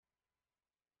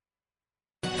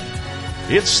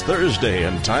It's Thursday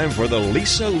and time for the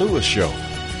Lisa Lewis Show.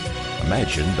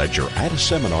 Imagine that you're at a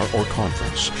seminar or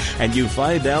conference and you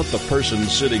find out the person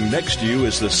sitting next to you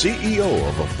is the CEO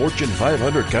of a Fortune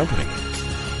 500 company.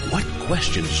 What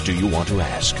questions do you want to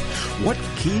ask? What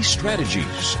key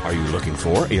strategies are you looking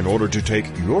for in order to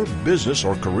take your business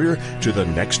or career to the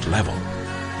next level?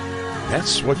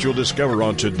 That's what you'll discover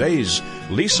on today's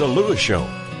Lisa Lewis Show,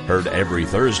 heard every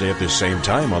Thursday at this same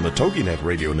time on the TogiNet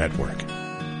Radio Network.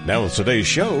 Now with today's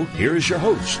show, here is your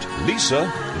host,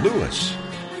 Lisa Lewis.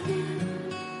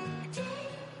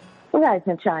 Rise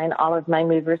and shine, all of my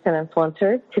movers and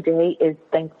influencers. Today is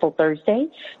Thankful Thursday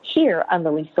here on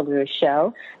the Lisa Lewis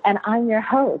Show, and I'm your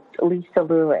host, Lisa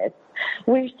Lewis.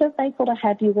 We're so thankful to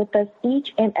have you with us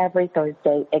each and every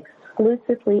Thursday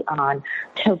exclusively on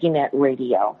TogiNet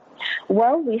Radio.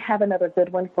 Well, we have another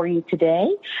good one for you today.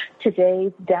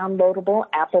 Today's downloadable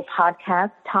Apple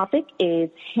Podcast topic is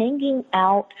hanging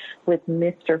out with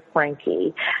Mr.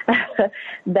 Frankie.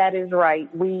 That is right.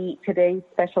 Today's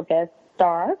special guest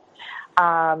star,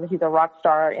 he's a rock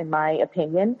star in my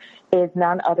opinion, is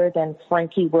none other than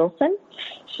Frankie Wilson.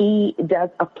 He does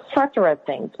a plethora of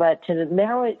things, but to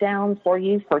narrow it down for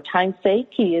you for time's sake,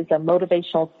 he is a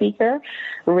motivational speaker,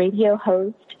 radio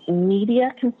host,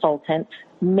 media consultant,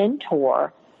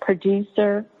 mentor,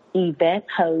 producer, event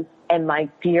host, and my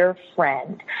dear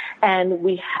friend. And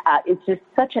it's just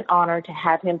such an honor to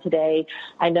have him today.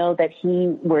 I know that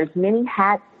he wears many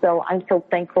hats, so I'm so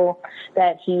thankful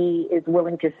that he is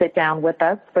willing to sit down with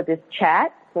us for this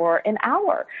chat for an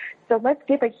hour. So let's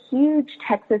give a huge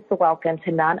Texas welcome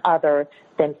to none other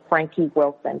than Frankie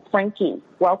Wilson. Frankie,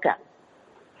 welcome.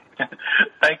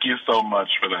 Thank you so much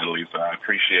for that, Lisa. I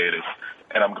appreciate it.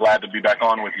 And I'm glad to be back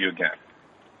on with you again.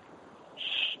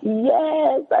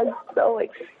 Yes, I'm so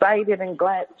excited and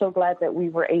so glad that we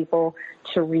were able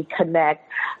to reconnect.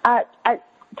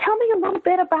 Tell me a little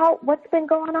bit about what's been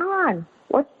going on.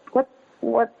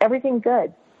 What everything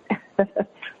good? I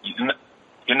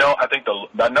think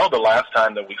the last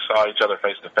time that we saw each other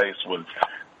face to face was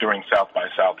during South by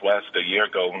Southwest a year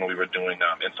ago when we were doing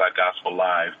Inside Gospel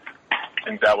Live. I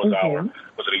think that was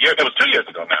was it a year? It was 2 years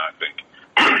ago now, I think,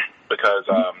 because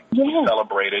we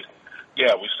celebrated.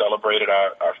 Yeah, we celebrated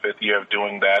our fifth year of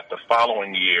doing that. The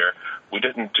following year, we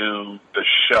didn't do the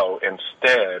show.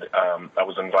 Instead, I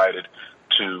was invited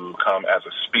to come as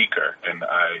a speaker, and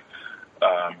I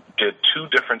did 2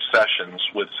 different sessions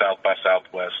with South by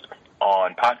Southwest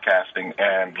on podcasting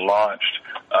and launched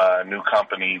a new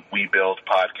company,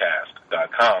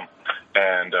 WeBuildPodcast.com.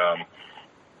 And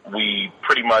we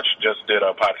pretty much just did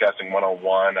a podcasting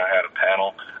 101. I had a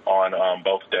panel on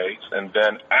both days. And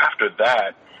then after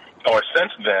that, or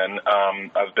since then,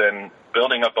 I've been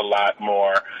building up a lot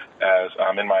more as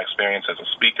in my experience as a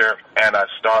speaker, and I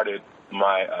started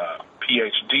my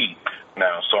PhD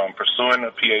now. So I'm pursuing a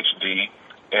PhD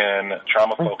in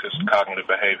trauma-focused cognitive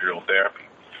behavioral therapy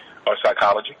or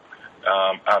psychology.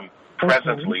 I'm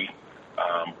presently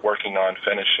working on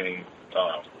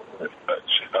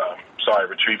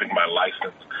retrieving my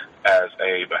license as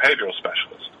a behavioral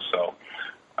specialist. So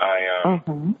I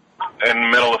am in the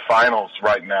middle of finals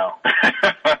right now,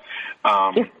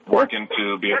 working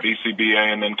to be a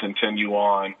BCBA and then continue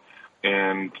on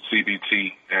in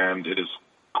CBT, and it is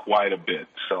quite a bit.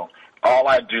 So all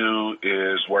I do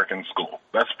is work in school.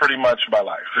 That's pretty much my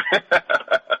life.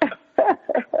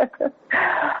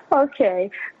 Okay,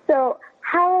 so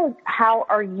how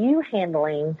are you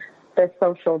handling the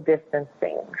social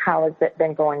distancing? How has it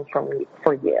been going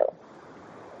for you?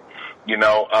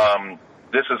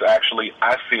 This is actually,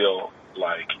 I feel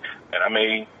like, and I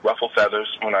may ruffle feathers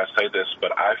when I say this,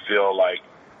 but I feel like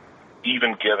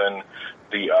even given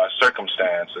the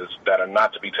circumstances that are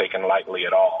not to be taken lightly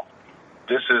at all,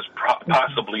 this is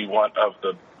possibly one of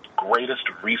the greatest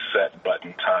reset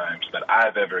button times that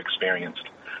I've ever experienced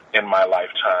in my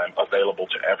lifetime available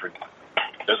to everyone.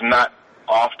 There's not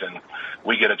often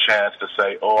we get a chance to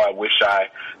say, oh, I wish I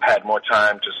had more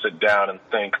time to sit down and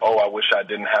think, oh, I wish I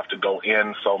didn't have to go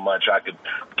in so much. I could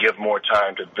give more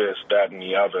time to this, that, and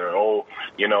the other. Oh,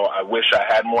 I wish I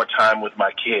had more time with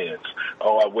my kids.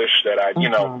 Oh, I wish that I,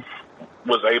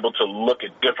 was able to look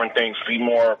at different things, see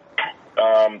more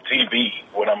TV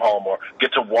when I'm home, or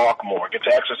get to walk more, get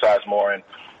to exercise more. And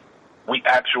we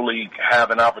actually have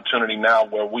an opportunity now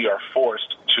where we are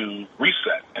forced to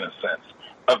reset, in a sense.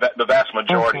 The vast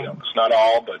majority of us, not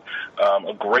all, but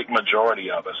a great majority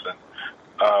of us.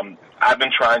 And I've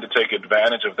been trying to take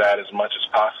advantage of that as much as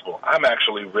possible. I'm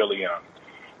actually really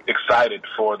excited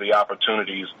for the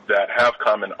opportunities that have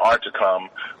come and are to come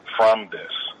from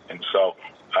this. And so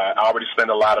I already spend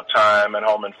a lot of time at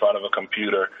home in front of a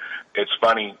computer. It's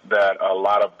funny that a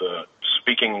lot of the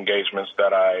speaking engagements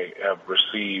that I have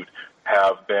received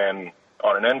have been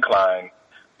on an incline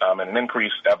and an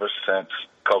increase ever since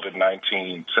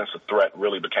COVID-19, since the threat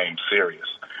really became serious.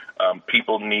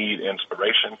 People need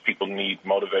inspiration. People need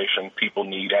motivation. People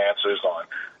need answers on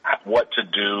what to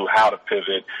do, how to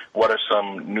pivot. What are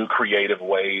some new creative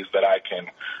ways that I can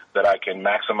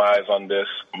maximize on this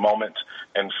moment?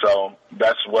 And so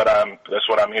that's what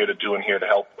I'm here to do and here to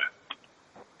help with.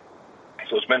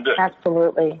 So it's been good.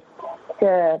 Absolutely.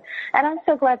 Good. And I'm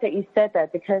so glad that you said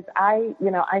that, because I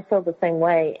feel the same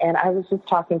way. And I was just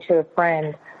talking to a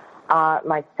friend,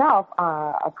 myself,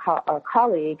 a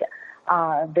colleague,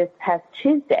 this past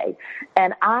Tuesday,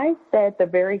 and I said the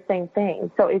very same thing.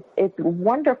 So it's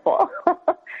wonderful.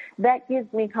 That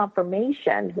gives me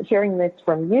confirmation, hearing this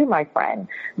from you, my friend,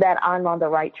 that I'm on the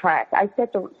right track. I said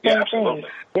the same thing.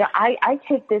 I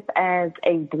take this as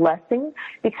a blessing,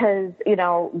 because,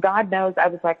 God knows I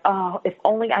was like, oh, if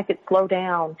only I could slow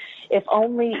down. If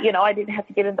only, I didn't have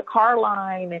to get in the car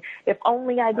line. If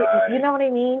only I didn't, you know what I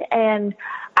mean? And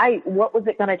what was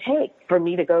it going to take for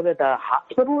me to go to the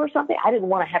hospital or something? I didn't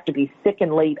want to have to be sick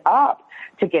and laid up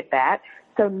to get that.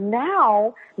 So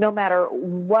now, no matter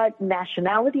what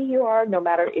nationality you are, no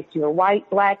matter if you're white,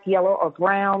 black, yellow, or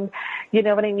brown, you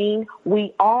know what I mean?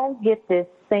 We all get this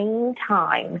same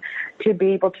time to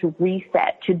be able to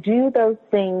reset, to do those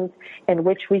things in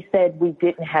which we said we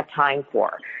didn't have time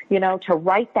for, to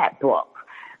write that book.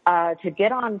 To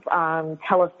get on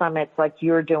telesummits like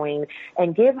you're doing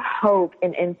and give hope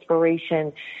and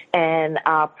inspiration and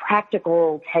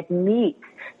practical techniques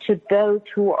to those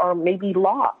who are maybe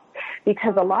lost.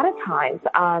 Because a lot of times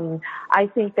I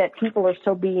think that people are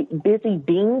so busy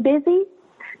being busy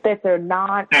that they're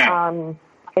not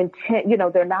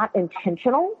they're not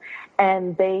intentional,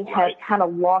 and they have kind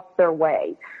of lost their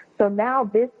way. So now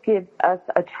this gives us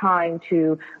a time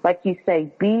to, like you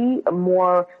say, be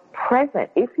more present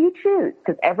if you choose,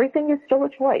 because everything is still a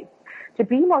choice, to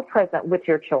be more present with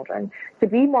your children, to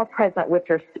be more present with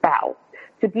your spouse,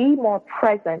 to be more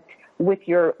present with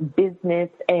your business,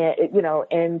 and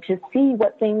and to see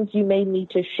what things you may need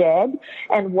to shed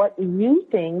and what new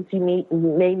things you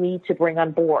may need to bring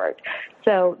on board.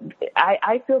 So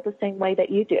I feel the same way that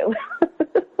you do.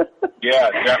 Yeah,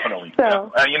 definitely.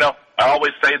 So, I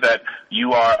always say that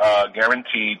you are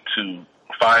guaranteed to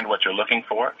find what you're looking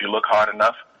for if you look hard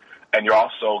enough, and you're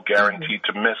also guaranteed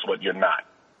to miss what you're not.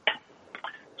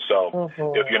 So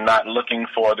if you're not looking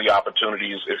for the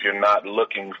opportunities, if you're not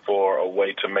looking for a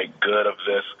way to make good of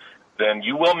this, then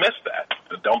you will miss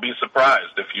that. Don't be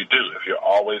surprised if you do. If you're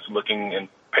always looking and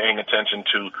paying attention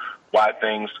to why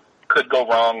things could go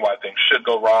wrong, why things should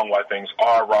go wrong, why things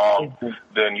are wrong,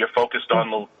 then you're focused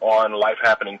on life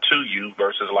happening to you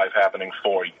versus life happening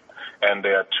for you. And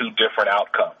there are two different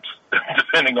outcomes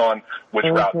depending on which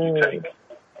route you take.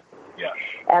 Yeah.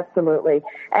 Absolutely.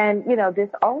 And, this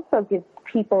also gives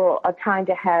people a time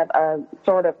to have a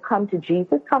sort of come to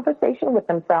Jesus conversation with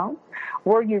themselves.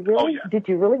 Did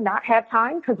you really not have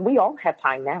time? Because we all have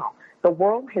time now. The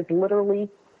world has literally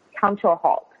come to a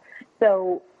halt.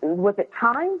 So was it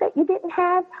time that you didn't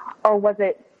have, or was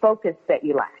it focus that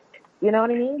you lacked? You know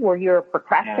what I mean? Were you a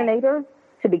procrastinator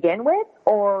to begin with,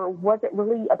 or was it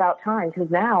really about time? Because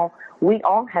now we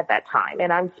all have that time,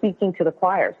 and I'm speaking to the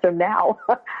choir. So now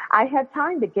I have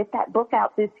time to get that book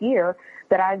out this year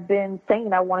that I've been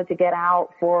saying I wanted to get out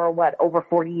for, over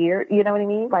 40 years? You know what I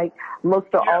mean? Like most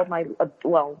of all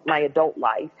my adult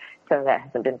life. So that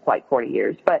hasn't been quite 40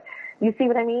 years. But you see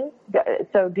what I mean?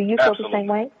 So do you feel the same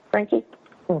way, Frankie?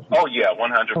 Mm-hmm. Oh, yeah,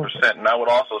 100%. And I would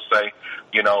also say,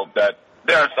 that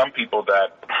there are some people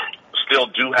that still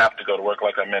do have to go to work,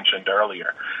 like I mentioned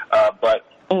earlier. But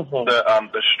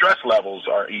the stress levels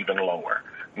are even lower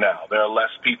now. There are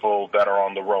less people that are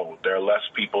on the road. There are less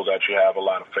people that you have a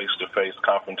lot of face-to-face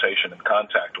confrontation and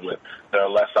contact with. There are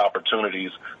less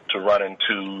opportunities to run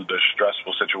into the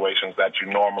stressful situations that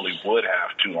you normally would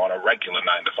have to on a regular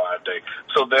 9-to-5 day.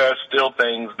 So there are still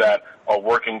things that are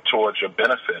working towards your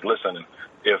benefit. Listen,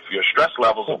 if your stress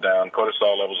levels are down,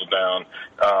 cortisol levels are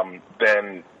down,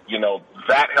 then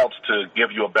that helps to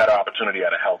give you a better opportunity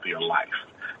at a healthier life.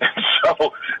 And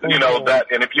so,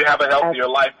 and if you have a healthier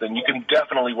life, then you can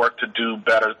definitely work to do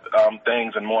better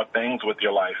things and more things with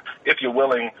your life if you're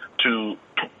willing to,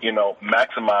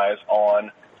 maximize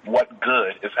on what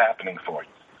good is happening for you.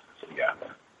 So, yeah,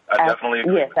 I definitely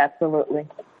agree. Yes, absolutely.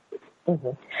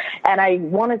 Mm-hmm. And I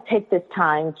want to take this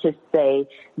time to say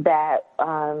that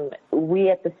we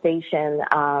at the station,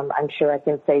 I'm sure I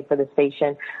can say for the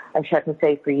station, I'm sure I can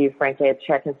say for you, Frankie, I'm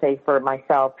sure I can say for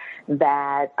myself,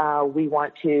 that we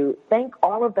want to thank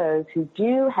all of those who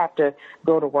do have to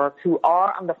go to work, who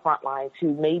are on the front lines,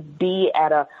 who may be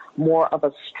at a more of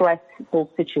a stressful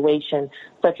situation,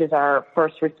 such as our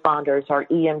first responders, our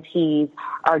EMTs,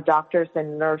 our doctors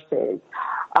and nurses,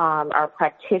 our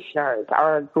practitioners,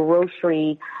 our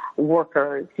grocery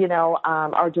workers,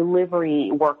 our delivery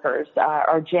workers,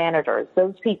 our janitors,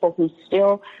 those people who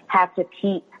still have to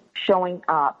keep showing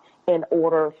up in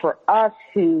order for us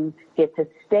who get to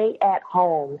stay at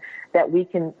home, that we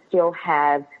can still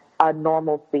have a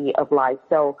normalcy of life.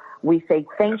 So we say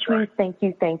thank you, thank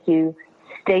you, thank you.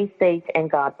 Stay safe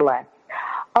and God bless.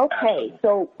 Okay,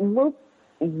 so moving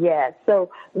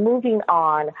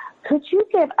on, could you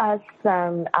give us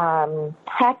some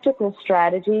practical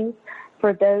strategies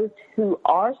for those who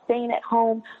are staying at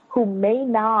home, who may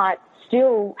not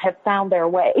still have found their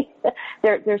way?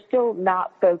 They're still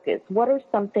not focused. What are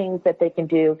some things that they can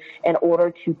do in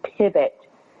order to pivot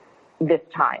this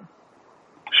time?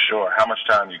 Sure. How much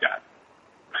time you got?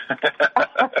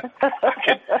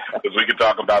 Because we could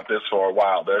talk about this for a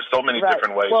while. There's so many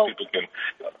different ways people can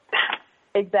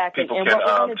take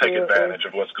advantage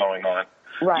of what's going on.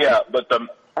 Right. Yeah, but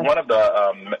one of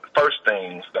the first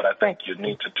things that I think you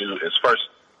need to do is first.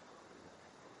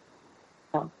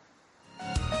 Oh.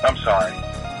 I'm sorry.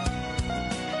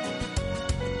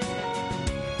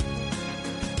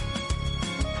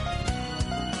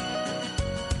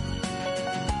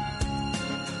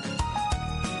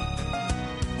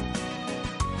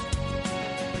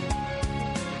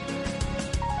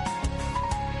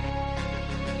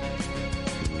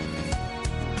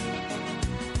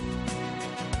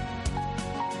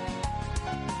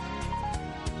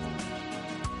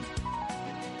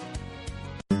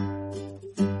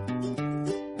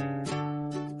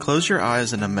 Close your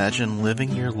eyes and imagine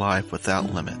living your life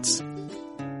without limits.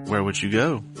 Where would you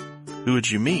go? Who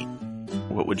would you meet?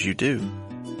 What would you do?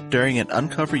 During an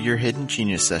Uncover Your Hidden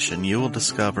Genius session, you will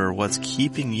discover what's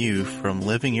keeping you from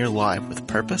living your life with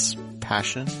purpose,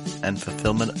 passion, and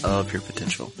fulfillment of your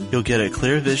potential. You'll get a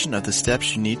clear vision of the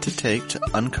steps you need to take to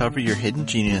uncover your hidden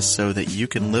genius so that you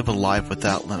can live a life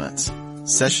without limits.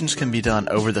 Sessions can be done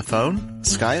over the phone,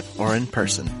 Skype, or in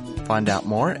person. Find out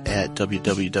more at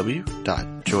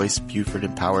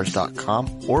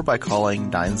www.joycebufordempowers.com or by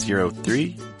calling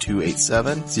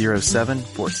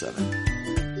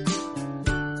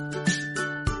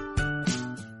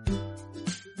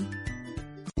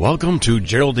 903-287-0747. Welcome to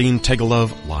Geraldine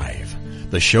Tegelov Live,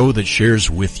 the show that shares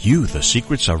with you the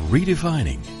secrets of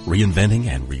redefining, reinventing,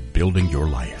 and rebuilding your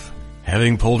life.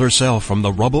 Having pulled herself from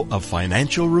the rubble of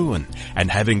financial ruin and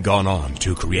having gone on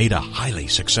to create a highly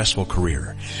successful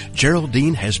career,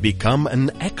 Geraldine has become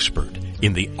an expert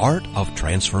in the art of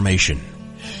transformation.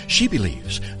 She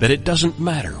believes that it doesn't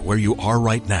matter where you are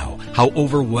right now, how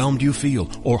overwhelmed you feel,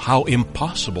 or how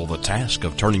impossible the task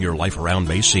of turning your life around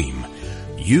may seem.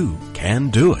 You can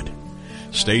do it.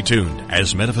 Stay tuned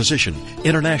as metaphysician,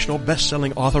 international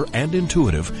best-selling author, and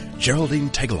intuitive Geraldine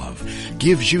Tegelov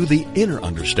gives you the inner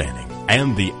understanding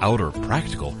and the outer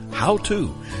practical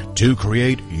how-to to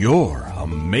create your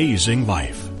amazing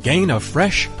life. Gain a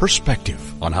fresh perspective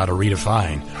on how to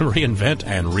redefine, reinvent,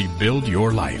 and rebuild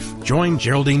your life. Join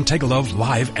Geraldine Tegelov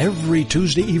live every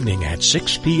Tuesday evening at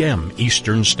 6 p.m.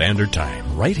 Eastern Standard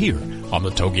Time, right here on the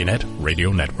TogiNet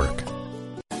Radio Network.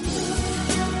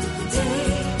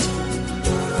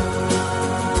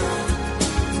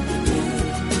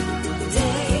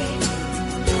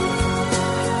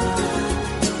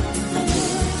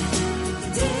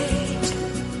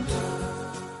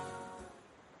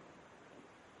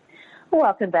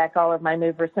 Welcome back, all of my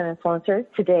movers and influencers.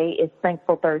 Today is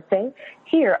Thankful Thursday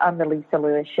here on The Lisa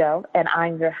Lewis Show, and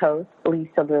I'm your host,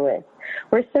 Lisa Lewis.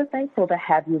 We're so thankful to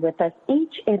have you with us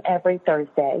each and every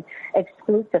Thursday,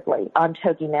 exclusively on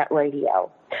TogiNet Radio.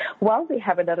 Well, we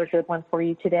have another good one for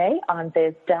you today on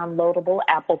this downloadable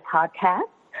Apple podcast.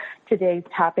 Today's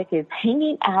topic is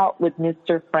hanging out with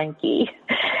Mr. Frankie.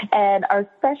 And our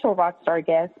special rock star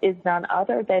guest is none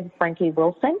other than Frankie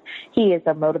Wilson. He is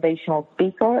a motivational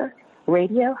speaker,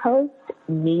 radio host,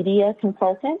 media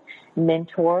consultant,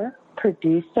 mentor,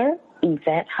 producer,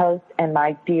 event host, and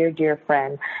my dear, dear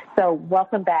friend. So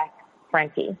welcome back,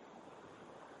 Frankie.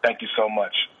 Thank you so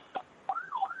much.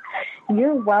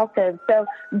 You're welcome. So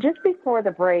just before the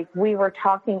break, we were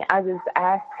talking, I was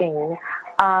asking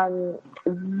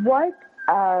what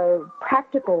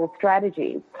practical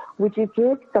strategies would you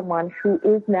give someone who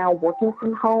is now working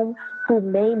from home, who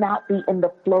may not be in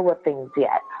the flow of things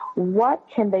yet? what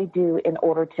can they do in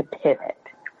order to pivot?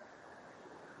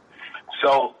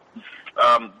 So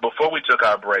before we took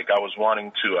our break, I was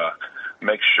wanting to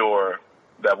make sure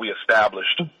that we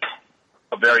established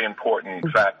a very important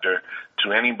factor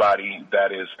to anybody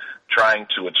that is trying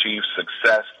to achieve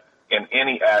success in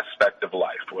any aspect of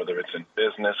life, whether it's in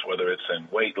business, whether it's in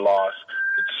weight loss,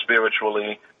 it's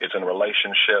spiritually, it's in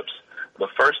relationships. The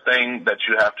first thing that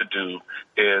you have to do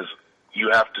is you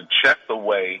have to check the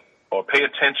way or pay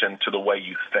attention to the way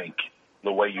you think,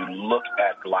 the way you look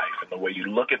at life, and the way you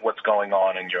look at what's going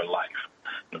on in your life.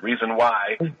 The reason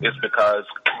why is because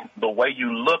the way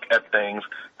you look at things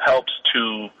helps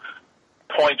to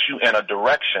point you in a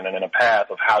direction and in a path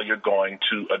of how you're going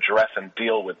to address and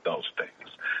deal with those things.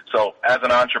 So as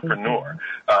an entrepreneur,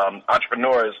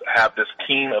 entrepreneurs have this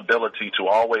keen ability to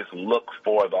always look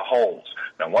for the holes.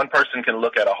 Now, one person can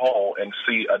look at a hole and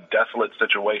see a desolate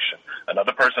situation.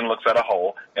 Another person looks at a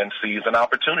hole and sees an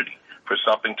opportunity for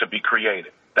something to be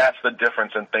created. That's the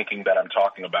difference in thinking that I'm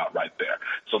talking about right there.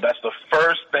 So that's the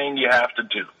first thing you have to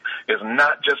do, is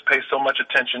not just pay so much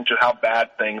attention to how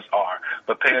bad things are,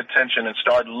 but pay attention and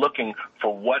start looking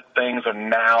for what things are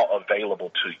now available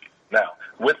to you. Now,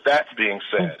 with that being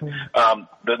said,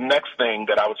 the next thing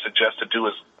that I would suggest to do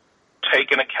is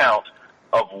take an account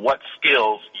of what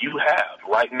skills you have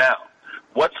right now.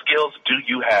 What skills do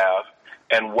you have,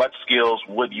 and what skills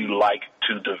would you like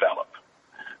to develop?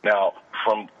 Now,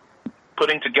 from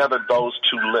putting together those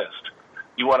two lists,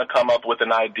 you want to come up with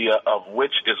an idea of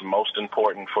which is most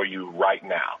important for you right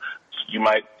now.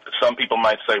 Some people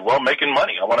might say, well, making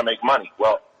money, I want to make money.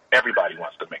 Well, everybody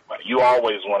wants to make money. You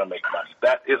always want to make money.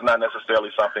 That is not necessarily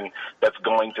something that's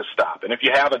going to stop. And if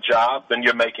you have a job, then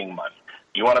you're making money.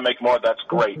 You want to make more, that's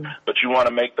great, but you want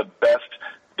to make the best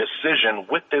decision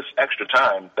with this extra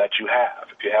time that you have,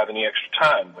 if you have any extra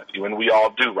time with you, and we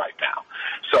all do right now.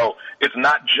 So it's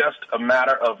not just a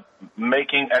matter of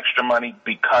making extra money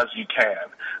because you can,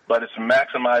 but it's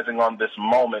maximizing on this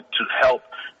moment to help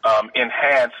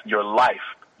enhance your life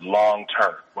long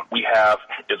term. What we have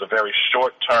is a very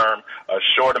short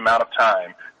amount of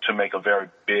time to make a very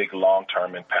big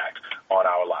long-term impact on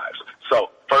our lives. So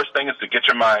first thing is to get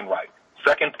your mind right.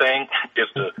 Second thing is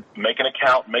to make an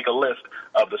account, make a list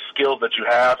of the skills that you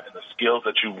have and the skills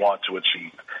that you want to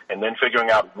achieve, and then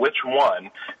figuring out which one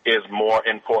is more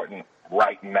important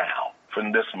right now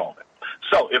from this moment.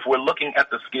 So if we're looking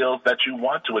at the skills that you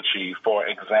want to achieve, for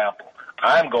example,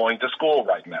 I'm going to school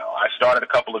right now. I started a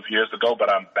couple of years ago, but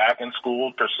I'm back in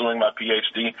school pursuing my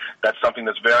PhD. That's something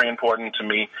that's very important to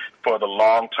me for the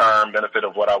long-term benefit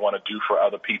of what I want to do for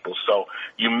other people. So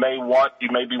you may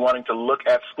be wanting to look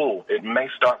at school. It may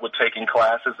start with taking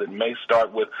classes. It may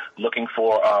start with looking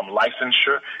for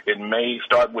licensure. It may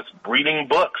start with reading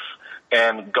books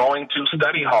and going to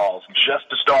study halls just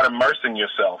to start immersing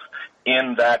yourself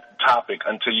in that topic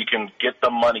until you can get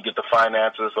the money, get the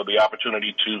finances, or the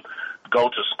opportunity to go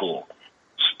to school.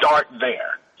 Start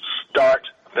there. Start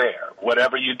there.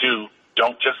 Whatever you do,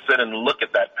 don't just sit and look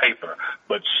at that paper,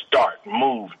 but start,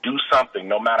 move, do something.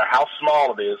 No matter how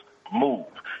small it is, move.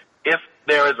 If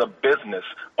there is a business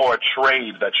or a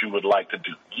trade that you would like to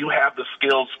do, you have the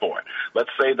skills for it.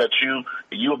 Let's say that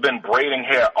you have been braiding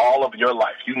hair all of your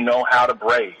life. You know how to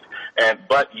braid,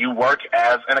 but you work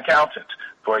as an accountant,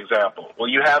 for example. Well,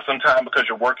 you have some time because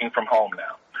you're working from home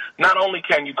now. Not only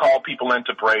can you call people in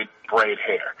to braid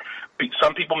hair,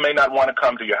 some people may not want to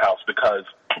come to your house because,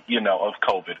 of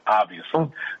COVID,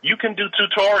 obviously. You can do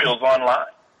tutorials online.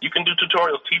 You can do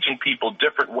tutorials teaching people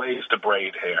different ways to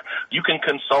braid hair. You can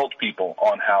consult people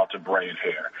on how to braid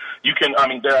hair.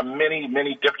 There are many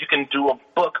different, you can do a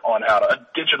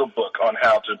digital book on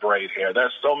how to braid hair.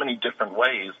 There's so many different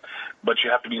ways, but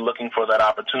you have to be looking for that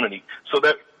opportunity.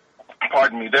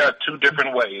 There are two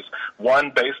different ways.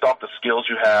 One, based off the skills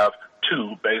you have.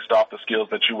 Two, based off the skills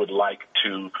that you would like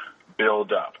to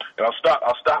build up. And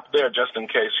I'll stop there just in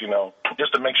case,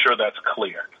 just to make sure that's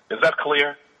clear. Is that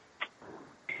clear?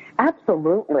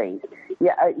 Absolutely.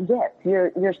 Yeah. Yes,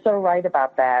 you're so right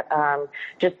about that.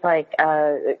 Just like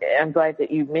I'm glad that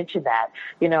you mentioned that.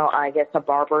 I guess a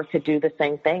barber could do the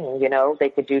same thing. They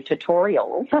could do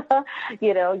tutorials.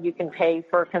 You can pay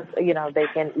for.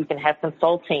 You can have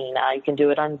consulting. You can do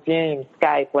it on Zoom,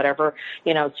 Skype, whatever.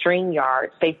 StreamYard,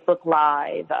 Facebook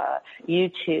Live,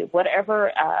 YouTube,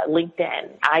 whatever.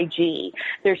 LinkedIn, IG.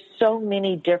 There's so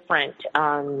many different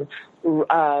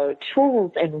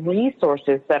tools and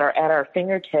resources that are at our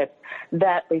fingertips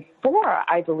that before,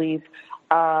 I believe,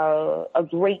 a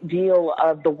great deal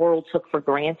of the world took for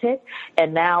granted,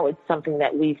 and now it's something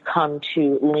that we've come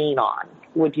to lean on.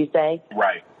 Would you say?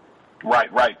 Right.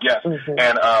 Right, yes.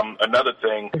 And another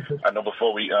thing, I know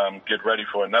before we get ready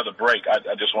for another break,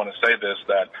 I just want to say this,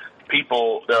 that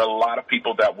there are a lot of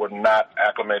people that were not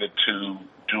acclimated to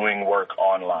doing work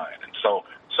online. And so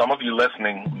some of you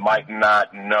listening might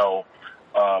not know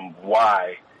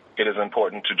why it is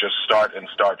important to just start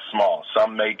small.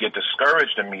 Some may get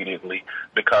discouraged immediately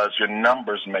because your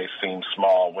numbers may seem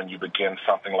small when you begin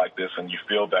something like this, and you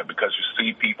feel that because you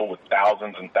see people with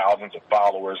thousands and thousands of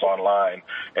followers online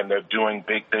and they're doing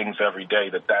big things every day,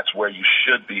 that's where you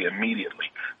should be immediately.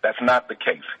 That's not the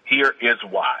case. Here is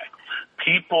why.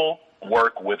 People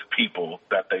work with people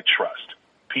that they trust.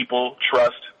 People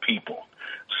trust people.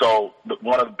 So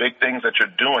one of the big things that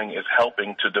you're doing is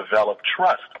helping to develop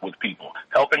trust with people,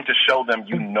 helping to show them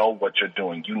you know what you're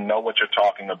doing, you know what you're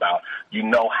talking about, you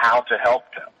know how to help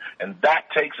them. And that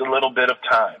takes a little bit of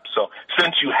time. So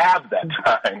since you have that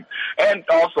time, and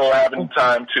also having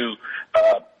time to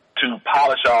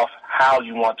polish off how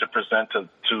you want to present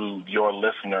to your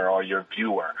listener or your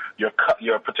viewer,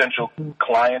 your potential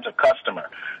client or customer,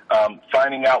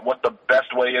 finding out what the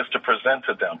best way is to present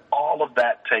to them, all of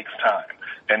that takes time.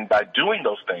 And by doing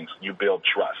those things, you build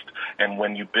trust. And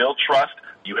when you build trust,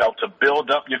 you help to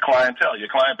build up your clientele, your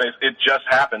client base. It just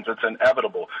happens. It's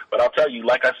inevitable. But I'll tell you,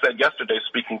 like I said yesterday,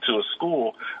 speaking to a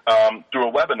school through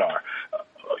a webinar,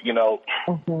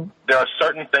 there are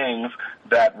certain things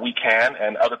that we can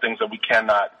and other things that we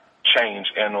cannot change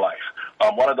in life.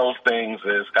 One of those things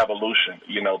is evolution.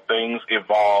 Things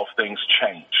evolve, things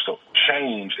change. So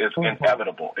change is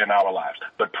inevitable in our lives,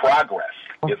 but progress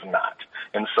is not.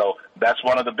 And so that's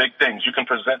one of the big things. You can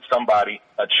present somebody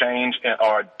a change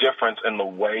or a difference in the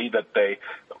way that they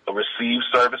receive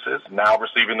services, now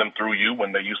receiving them through you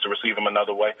when they used to receive them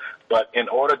another way. But in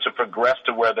order to progress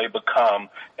to where they become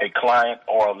a client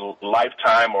or a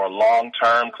lifetime or a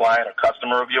long-term client or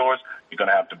customer of yours, you're going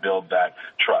to have to build that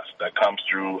trust. That comes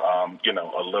through,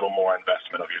 a little more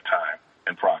investment of your time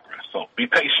and progress. So be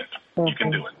patient. You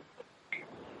can do it.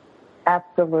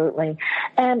 Absolutely.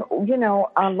 And,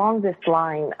 along this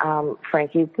line,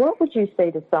 Frankie, what would you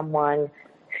say to someone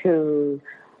who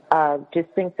just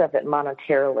thinks of it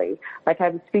monetarily? Like, I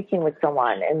was speaking with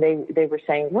someone, and they were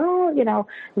saying, well,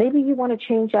 maybe you want to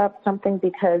change up something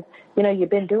because, you've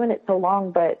been doing it so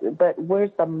long, but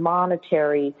where's the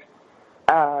monetary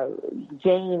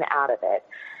gain out of it?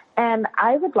 And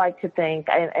I would like to think,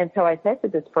 and so I said to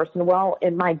this person, well,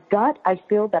 in my gut, I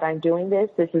feel that I'm doing this.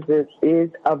 This is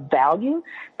of value,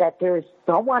 that there is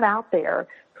someone out there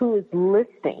who is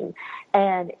listening.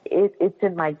 And it's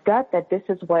in my gut that this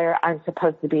is where I'm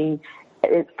supposed to be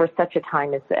for such a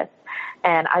time as this.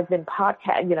 And I've been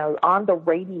on the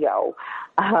radio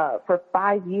for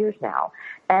 5 years now,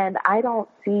 and I don't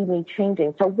see me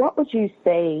changing. So what would you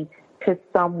say to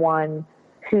someone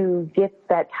who gets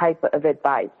that type of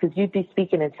advice? Because you'd be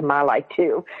speaking into my life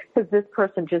too, because this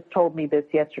person just told me this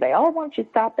yesterday. Oh, why don't you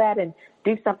stop that and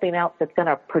do something else that's going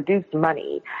to produce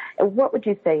money? And what would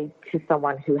you say to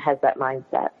someone who has that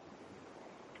mindset?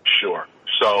 Sure.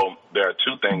 So there are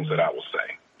two things that I will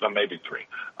say, or maybe three.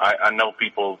 I know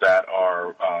people that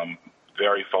are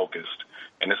very focused,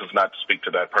 and this is not to speak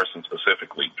to that person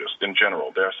specifically, just in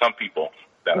general. There are some people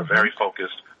that are very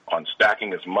focused on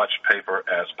stacking as much paper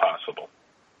as possible.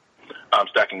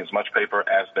 Stacking as much paper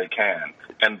as they can,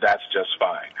 and that's just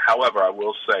fine. However, I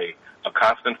will say a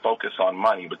constant focus on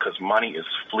money, because money is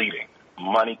fleeting.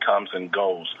 Money comes and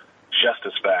goes just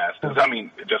as fast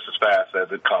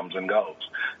as it comes and goes.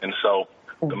 And so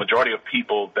the majority of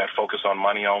people that focus on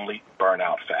money only burn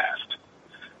out fast.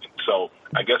 So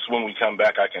I guess when we come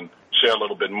back, I can share a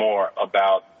little bit more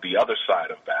about the other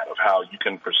side of that, of how you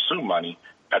can pursue money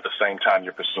at the same time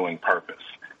you're pursuing purpose.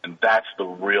 And that's the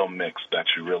real mix that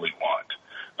you really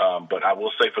want. But I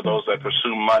will say for those that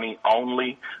pursue money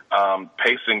only,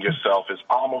 pacing yourself is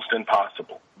almost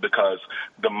impossible, because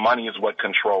the money is what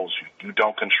controls you. You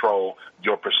don't control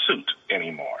your pursuit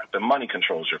anymore. The money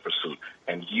controls your pursuit,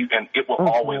 and it will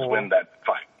always win that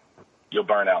fight. You'll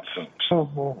burn out soon.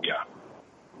 Yeah.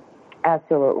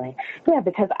 Absolutely. Yeah,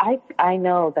 because I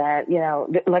know that,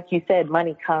 like you said,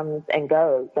 money comes and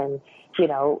goes. And,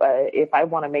 if I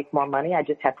want to make more money, I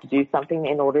just have to do something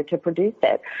in order to produce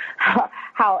it.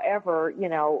 However,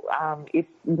 if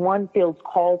one feels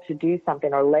called to do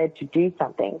something or led to do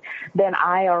something, then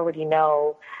I already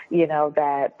know,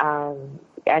 that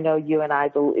I know you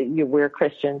and we're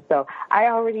Christians. So I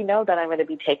already know that I'm going to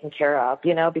be taken care of,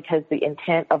 because the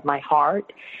intent of my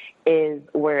heart is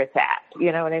where it's at.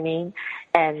 You know what I mean?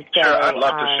 And so sure, I'd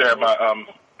love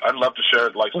to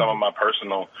share some of my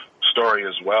personal story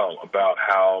as well, about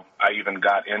how I even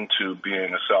got into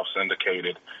being a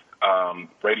self-syndicated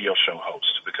radio show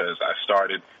host, because I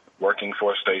started working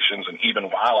for stations, and even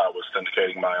while I was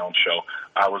syndicating my own show,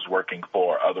 I was working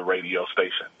for other radio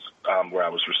stations where I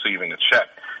was receiving a check.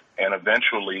 And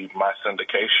eventually, my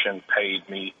syndication paid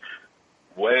me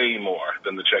way more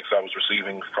than the checks I was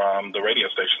receiving from the radio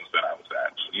stations that I was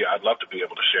at. So, yeah, I'd love to be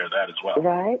able to share that as well.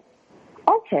 Right.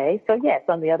 Okay. So, yes,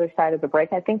 on the other side of the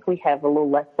break, I think we have a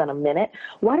little less than a minute.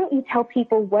 Why don't you tell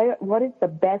people what is the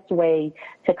best way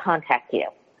to contact you?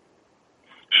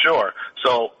 Sure.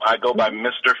 So I go by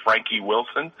Mr. Frankie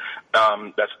Wilson.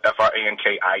 That's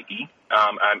Frankie.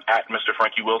 I'm at Mr.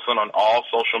 Frankie Wilson on all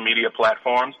social media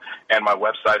platforms, and my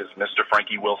website is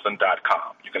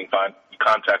MrFrankieWilson.com. You can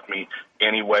contact me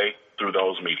anyway through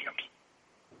those mediums.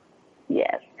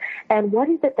 Yes. And what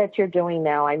is it that you're doing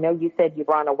now? I know you said you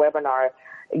were on a webinar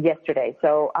yesterday.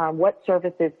 So what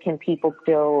services can people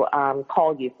still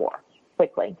call you for?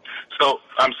 Quickly. So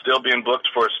I'm still being booked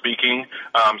for speaking.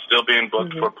 I'm still being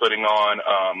booked for putting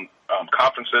on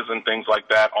conferences and things like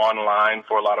that online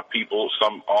for a lot of people,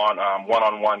 some on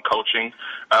one-on-one coaching.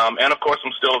 And, of course,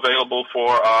 I'm still available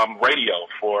for radio,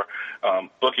 for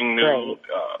booking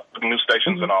new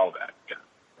stations and all of that. Yeah.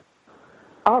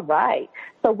 All right.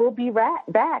 So we'll be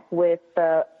back with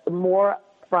more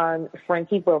from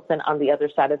Frankie Wilson on the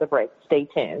other side of the break. Stay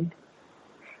tuned.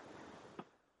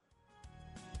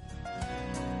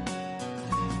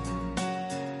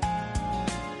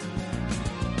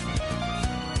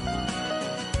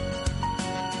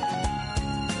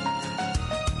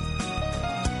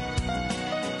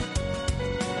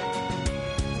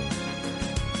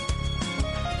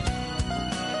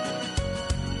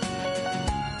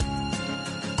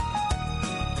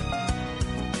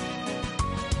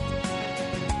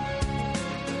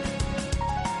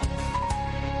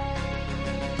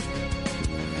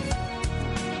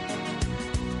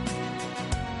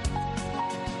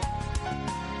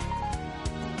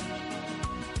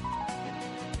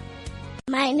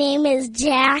 My name is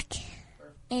Jack,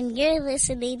 and you're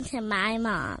listening to my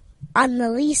mom on The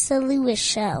Lisa Lewis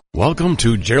Show. Welcome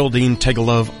to Geraldine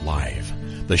Tegelov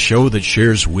Live, the show that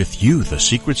shares with you the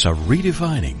secrets of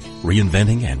redefining,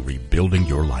 reinventing, and rebuilding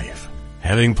your life.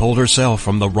 Having pulled herself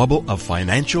from the rubble of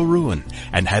financial ruin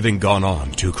and having gone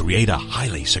on to create a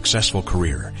highly successful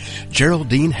career,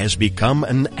 Geraldine has become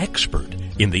an expert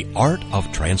in the art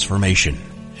of transformation.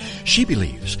 She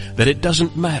believes that it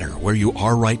doesn't matter where you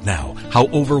are right now, how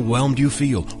overwhelmed you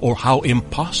feel, or how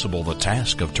impossible the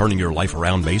task of turning your life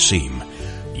around may seem.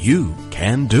 You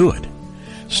can do it.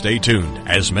 Stay tuned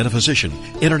as metaphysician,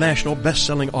 international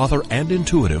best-selling author, and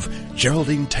intuitive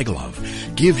Geraldine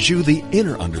Tegelov gives you the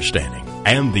inner understanding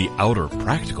and the outer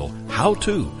practical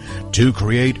how-to to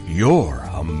create your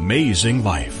amazing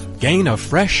life. Gain a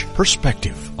fresh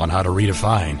perspective on how to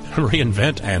redefine,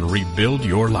 reinvent, and rebuild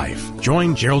your life.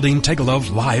 Join Geraldine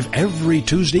Tegelov live every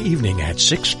Tuesday evening at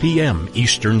 6 p.m.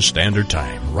 Eastern Standard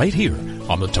Time, right here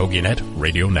on the TogiNet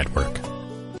Radio Network.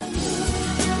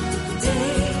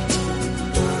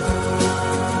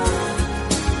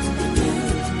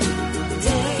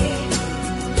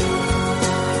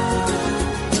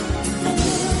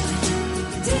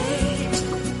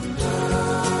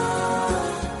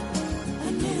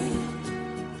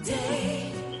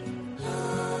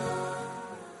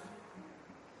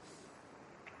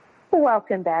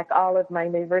 Welcome back, all of my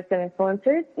movers and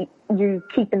influencers. You're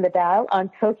keeping the dial on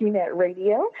TogiNet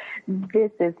Radio.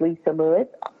 This is Lisa Lewis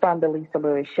from The Lisa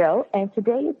Lewis Show, and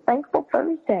today is Thankful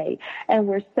Thursday, and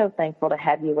we're so thankful to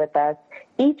have you with us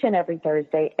each and every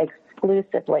Thursday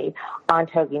exclusively on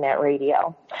TogiNet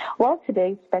Radio. Well,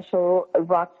 today's special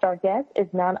rock star guest is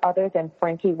none other than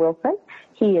Frankie Wilson.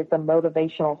 He is a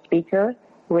motivational speaker,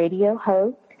 radio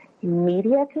host,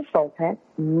 media consultant,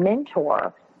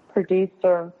 mentor,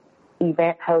 producer,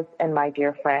 event host, and my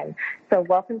dear friend. So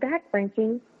welcome back,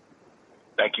 Frankie.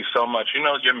 Thank you so much. You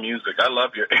know, your music, I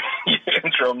love your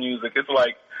intro music. It's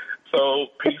like so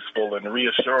peaceful and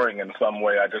reassuring in some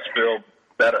way. I just feel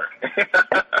better.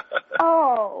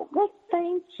 Oh, well,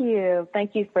 thank you.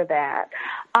 Thank you for that.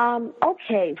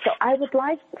 Okay, so I would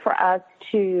like for us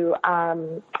to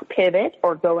pivot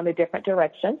or go in a different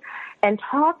direction and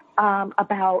talk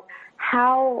about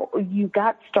how you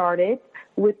got started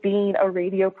with being a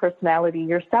radio personality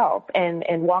yourself, and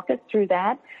walk us through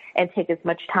that and take as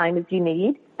much time as you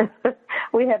need.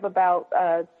 We have about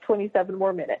 27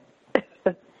 more minutes.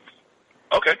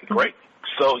 Okay, great.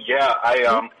 So, yeah,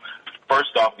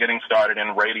 first off, getting started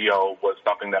in radio was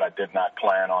something that I did not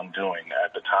plan on doing.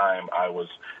 At the time, I was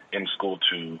in school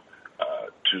to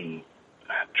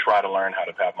try to learn how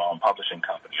to have my own publishing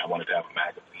company. I wanted to have a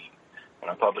magazine and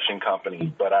a publishing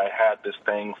company, but I had this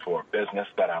thing for business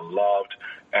that I loved,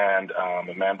 and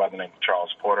a man by the name of Charles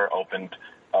Porter opened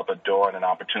up a door and an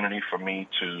opportunity for me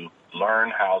to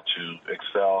learn how to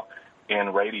excel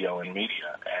in radio and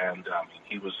media. And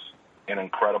he was an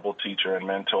incredible teacher and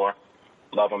mentor.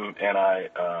 Love him, and I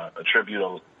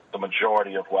attribute the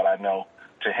majority of what I know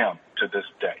to him to this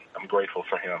day. I'm grateful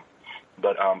for him.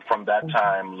 But from that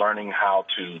time, learning how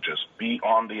to just be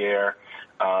on the air,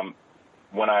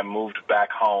 when I moved back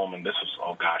home, and this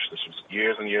was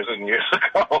years and years and years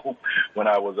ago, when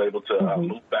I was able to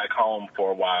move back home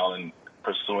for a while and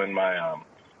pursuing my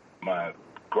my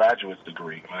graduate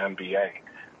degree, my MBA,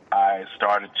 I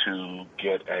started to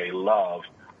get a love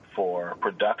for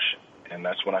production, and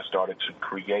that's when I started to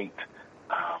create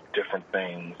different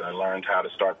things. I learned how to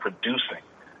start producing,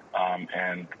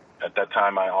 and at that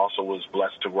time, I also was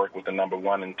blessed to work with the number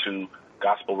 1 and 2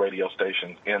 gospel radio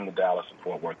stations in the Dallas and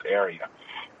Fort Worth area.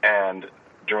 And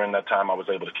during that time, I was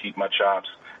able to keep my chops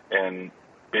and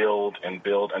build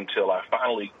until I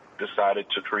finally decided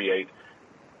to create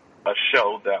a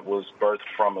show that was birthed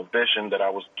from a vision that I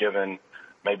was given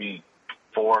maybe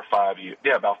 4 or 5 years,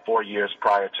 about 4 years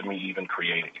prior to me even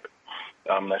creating it.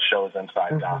 That show is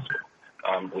Inside Gospel,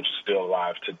 which is still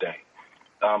alive today.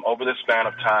 Over this span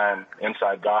of time,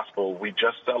 Inside Gospel, we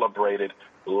just celebrated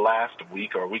last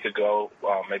week or a week ago,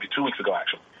 maybe 2 weeks ago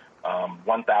actually,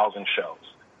 1,000 shows.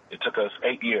 It took us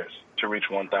 8 years to reach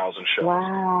 1,000 shows.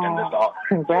 Wow. And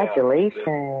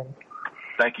Congratulations.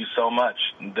 Thank you so much.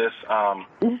 This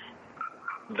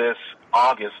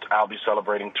August, I'll be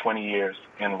celebrating 20 years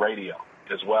in radio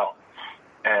as well.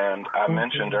 And I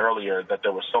mentioned earlier that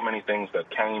there were so many things that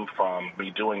came from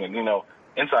me doing it. You know,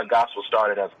 Inside Gospel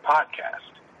started as a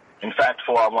podcast. In fact,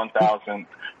 for our 1,000th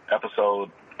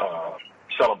episode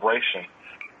celebration,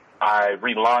 I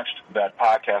relaunched that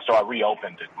podcast, or I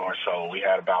reopened it more so. We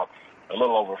had about a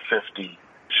little over 50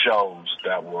 shows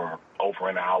that were over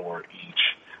an hour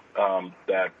each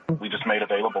that we just made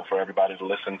available for everybody to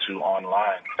listen to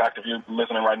online. In fact, if you're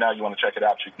listening right now, you want to check it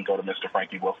out, you can go to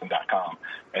MrFrankieWilson.com,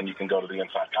 and you can go to the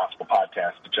Inside Gospel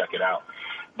podcast to check it out.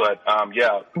 But,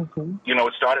 you know,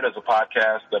 it started as a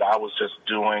podcast that I was just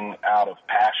doing out of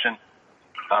passion.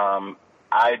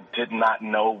 I did not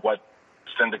know what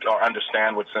or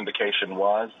understand what syndication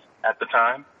was at the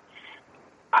time.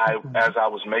 As I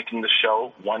was making the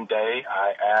show, one day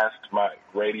I asked my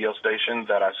radio station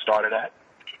that I started at,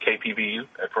 KPVU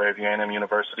at Prairie View A&M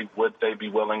University, would they be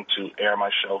willing to air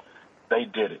my show? They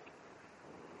did it.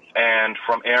 And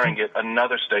from airing it,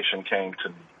 another station came to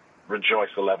me,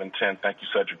 Rejoice 1110. Thank you,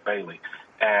 Cedric Bailey.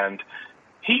 And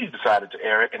he decided to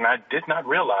air it, and I did not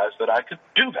realize that I could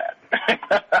do that.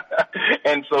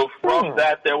 And so from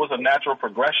that, there was a natural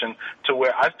progression to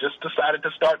where I just decided to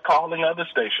start calling other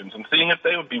stations and seeing if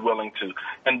they would be willing to.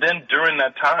 And then during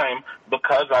that time,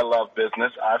 because I love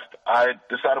business, I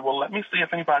decided, well, let me see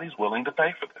if anybody's willing to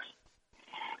pay for this.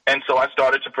 And so I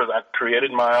started I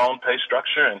created my own pay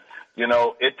structure, and, you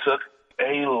know, it took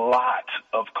a lot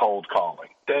of cold calling,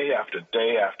 day after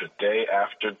day after day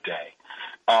after day.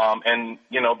 And,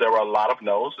 you know, there were a lot of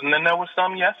no's, and then there were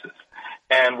some yeses.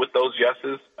 And with those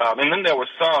yeses, and then there were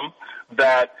some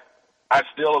that I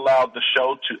still allowed the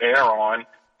show to air on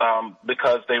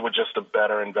because they were just a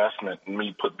better investment in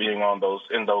me being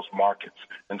in those markets.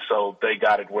 And so they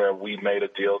got it where we made a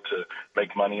deal to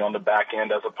make money on the back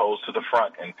end as opposed to the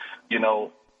front. And, you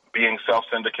know, being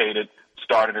self-syndicated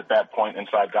started at that point.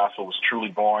 Inside Gospel was truly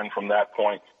born from that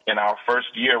point. In our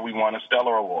first year, we won a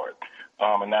Stellar Award.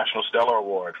 A National Stellar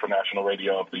Award for National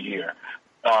Radio of the Year.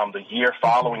 The year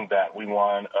following that, we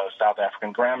won a South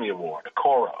African Grammy Award, a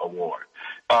Cora Award.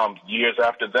 Years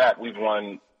after that, we've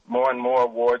won more and more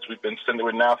awards.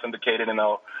 We're now syndicated in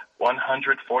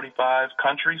 145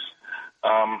 countries,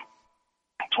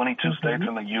 22 states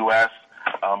in the U.S.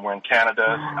 We're in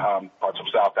Canada, parts of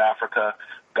South Africa.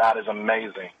 God is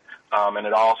amazing. And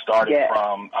it all started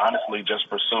from, honestly, just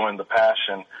pursuing the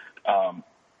passion,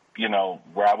 you know,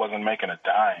 where I wasn't making a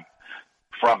dime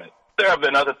from it. There have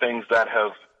been other things that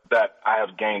I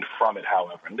have gained from it,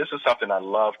 however, and this is something I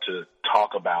love to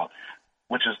talk about,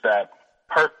 which is that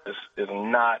purpose is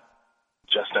not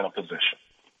just in a position.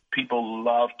 People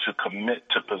love to commit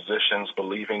to positions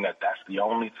believing that that's the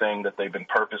only thing that they've been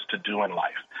purposed to do in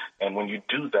life. And when you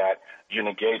do that, you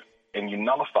negate and you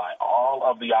nullify all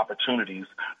of the opportunities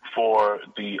for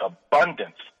the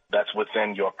abundance that's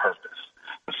within your purpose.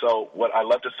 So what I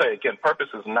love to say, again, purpose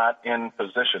is not in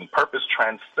position. Purpose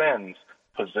transcends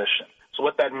position. So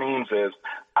what that means is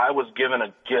I was given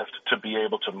a gift to be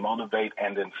able to motivate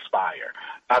and inspire.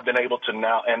 I've been able to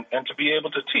now, and to be able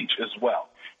to teach as well.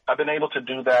 I've been able to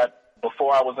do that.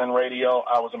 Before I was in radio,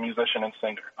 I was a musician and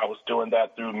singer. I was doing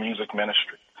that through music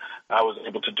ministry. I was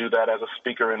able to do that as a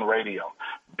speaker in radio.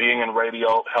 being in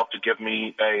radio helped to give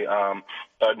me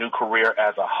a new career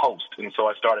as a host. And so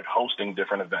I started hosting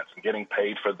different events and getting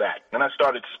paid for that. Then I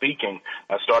started speaking.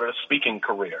 I started a speaking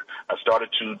career. I started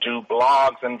to do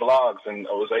blogs, and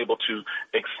I was able to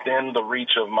extend the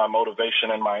reach of my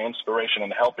motivation and my inspiration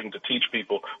and helping to teach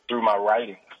people through my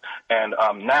writings. And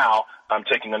now I'm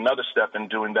taking another step in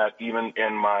doing that even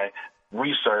in my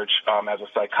research as a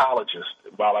psychologist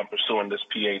while I'm pursuing this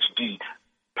PhD.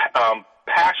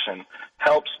 Passion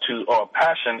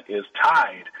is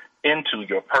tied into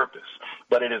your purpose,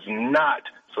 but it is not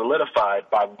solidified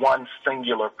by one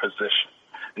singular position.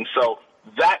 And so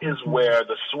that is where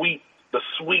the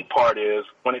sweet part is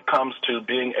when it comes to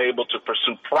being able to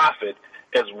pursue profit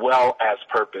as well as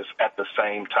purpose at the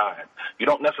same time. You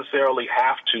don't necessarily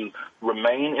have to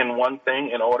remain in one thing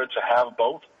in order to have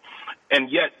both,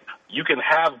 and yet you can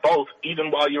have both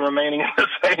even while you're remaining in the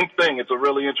same thing. It's a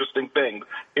really interesting thing.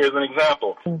 Here's an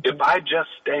example. If I just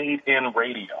stayed in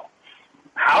radio,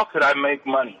 how could I make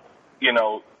money,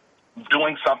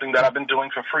 doing something that I've been doing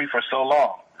for free for so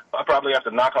long? I'd probably have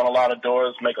to knock on a lot of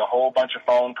doors, make a whole bunch of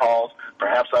phone calls.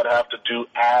 Perhaps I'd have to do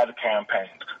ad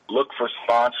campaigns, look for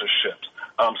sponsorships,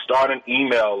 start an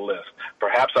email list.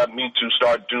 Perhaps I'd need to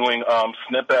start doing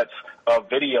snippets of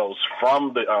videos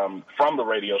from the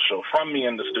radio show, from me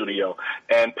in the studio,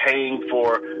 and paying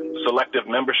for selective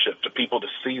membership to people to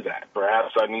see that.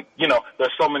 Perhaps I need,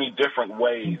 there's so many different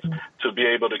ways to be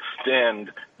able to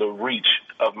extend the reach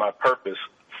of my purpose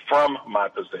from my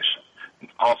position.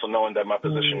 Also knowing that my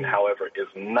position, however, is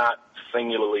not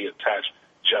singularly attached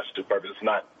just to purpose. It's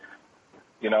not,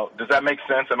 does that make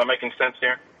sense? Am I making sense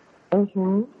here?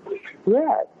 Mm-hmm.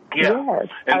 Yes. Yeah. Yes.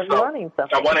 And I'm so learning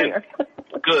something here.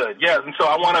 Good. Yes. And so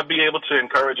I want to be able to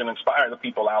encourage and inspire the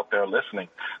people out there listening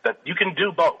that you can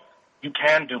do both. You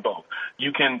can do both.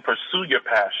 You can pursue your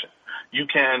passion. You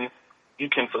can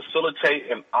facilitate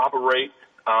and operate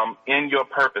in your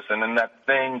purpose and in that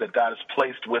thing that God has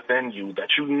placed within you that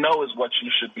you know is what you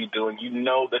should be doing. You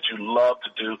know that you love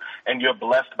to do, and you're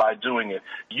blessed by doing it.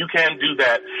 You can do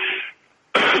that,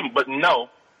 but know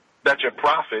that your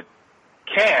profit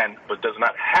can, but does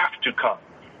not have to come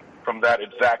from that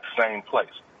exact same place.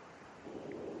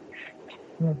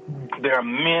 Mm-hmm. There are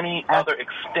many other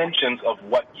extensions of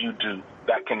what you do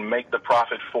that can make the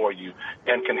profit for you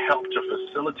and can help to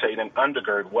facilitate and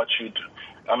undergird what you do.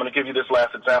 I'm going to give you this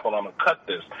last example, and I'm going to cut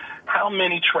this. How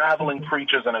many traveling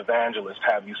preachers and evangelists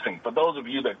have you seen? For those of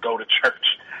you that go to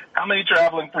church, how many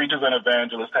traveling preachers and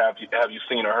evangelists have you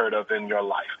seen or heard of in your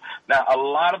life? Now, a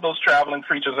lot of those traveling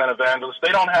preachers and evangelists,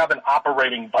 they don't have an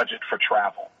operating budget for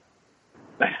travel.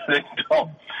 They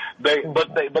don't.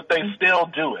 But they still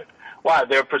do it. Why?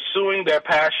 They're pursuing their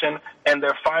passion, and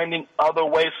they're finding other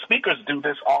ways. Speakers do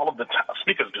this all of the time.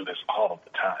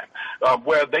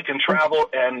 Where they can travel,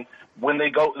 and when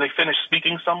they finish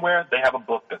speaking somewhere, they have a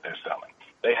book that they're selling.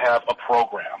 They have a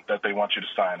program that they want you to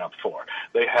sign up for.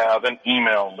 They have an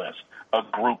email list, a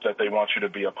group that they want you to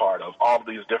be a part of. All of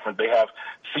these different, they have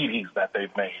CDs that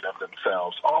they've made of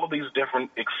themselves. All of these different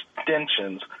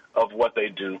extensions of what they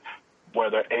do,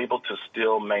 where they're able to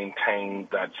still maintain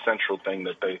that central thing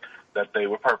that they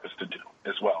were purposed to do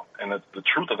as well. And the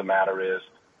truth of the matter is,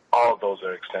 all of those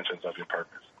are extensions of your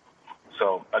purpose.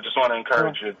 So I just want to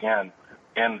encourage you again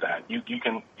in that. You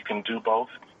can do both.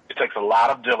 It takes a lot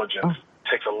of diligence. It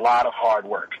takes a lot of hard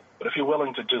work. But if you're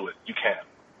willing to do it, you can.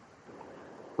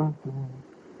 Mm-hmm.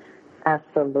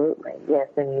 Absolutely. Yes,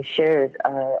 and you shared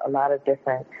a lot of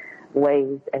different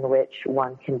ways in which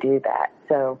one can do that.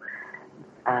 So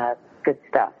good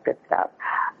stuff.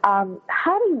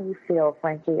 How do you feel,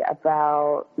 Frankie,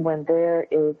 about when there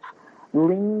is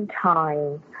lean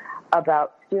time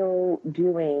about still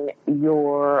doing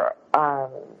your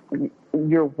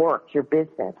work, your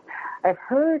business? I've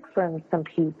heard from some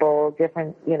people,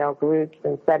 different, groups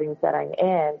and settings that I'm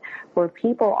in, where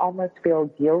people almost feel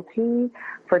guilty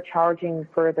for charging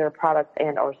for their products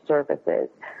and or services.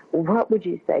 What would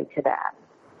you say to that?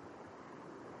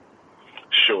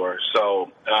 Sure.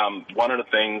 So one of the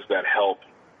things that helps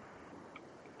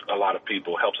a lot of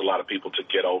people to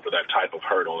get over that type of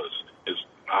hurdle is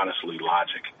honestly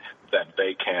logic, that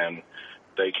they can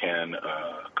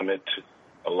commit to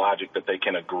a logic that they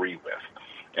can agree with.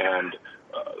 And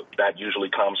that usually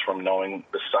comes from knowing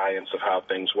the science of how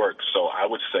things work. So I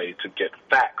would say to get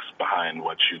facts behind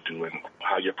what you do and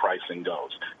how your pricing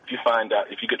goes.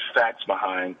 If you get facts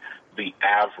behind the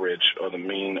average or the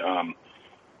mean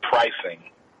pricing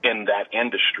in that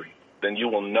industry, then you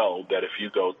will know that if you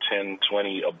go 10,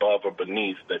 20 above or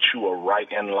beneath, that you are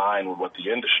right in line with what the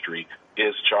industry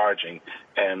is charging,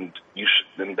 and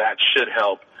that should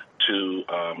help to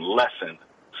lessen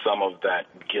some of that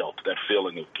guilt, that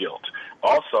feeling of guilt.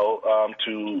 Also,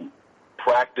 to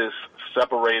practice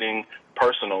separating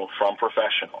personal from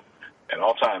professional. At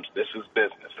all times, this is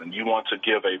business, and you want to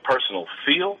give a personal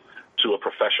feel to a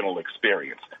professional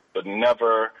experience, but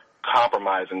never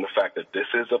compromising the fact that this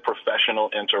is a professional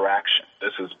interaction.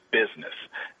 This is business.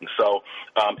 And so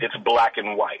it's black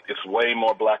and white. It's way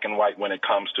more black and white when it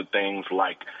comes to things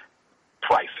like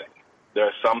pricing. There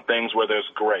are some things where there's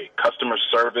gray. Customer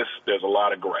service, there's a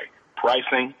lot of gray.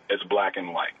 Pricing is black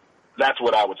and white. That's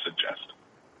what I would suggest,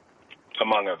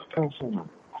 among other things.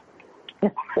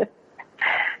 Mm-hmm.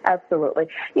 Absolutely.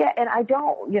 Yeah, and I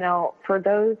don't, for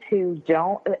those who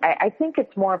don't, I think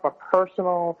it's more of a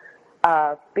personal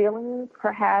feeling,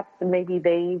 perhaps. Maybe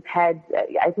they've had,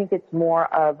 I think it's more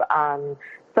of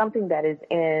something that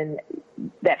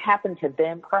happened to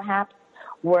them, perhaps,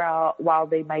 while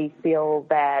they may feel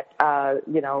that,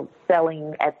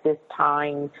 selling at this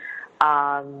time,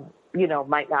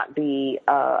 might not be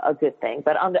a good thing.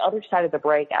 But on the other side of the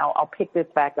break, I'll pick this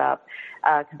back up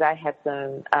because I have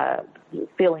some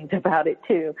feelings about it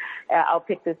too. I'll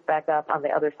pick this back up on the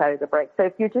other side of the break. So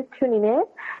if you're just tuning in,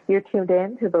 you're tuned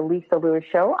in to the Lisa Lewis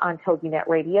Show on TogiNet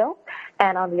Radio.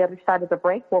 And on the other side of the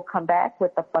break, we'll come back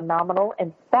with the phenomenal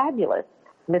and fabulous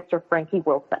Mr. Frankie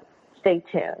Wilson. Stay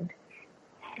tuned.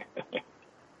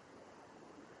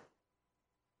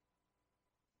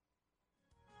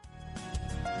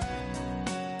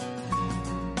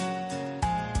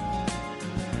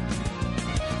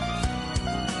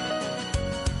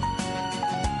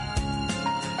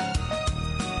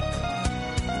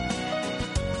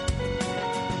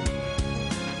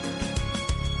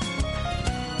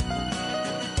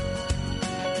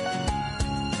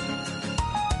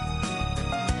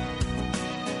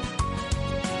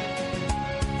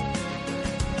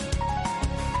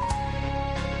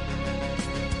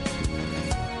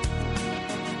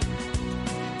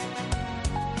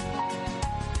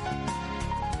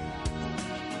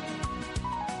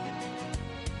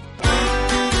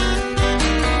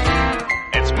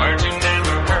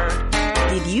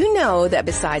 That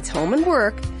besides home and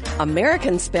work,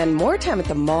 Americans spend more time at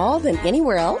the mall than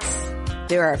anywhere else?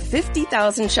 There are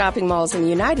 50,000 shopping malls in the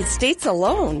United States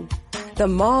alone. The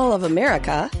Mall of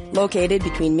America, located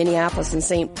between Minneapolis and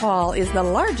St. Paul, is the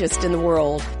largest in the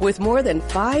world, with more than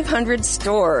 500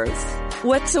 stores.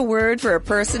 What's a word for a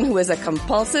person who is a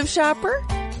compulsive shopper?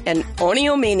 An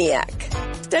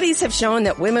oniomaniac. Studies have shown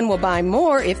that women will buy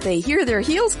more if they hear their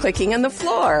heels clicking on the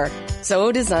floor.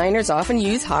 So designers often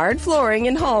use hard flooring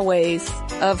in hallways.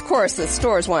 Of course, the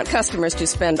stores want customers to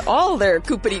spend all their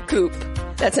coopity-coop.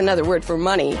 That's another word for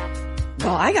money.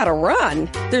 Well, I gotta run.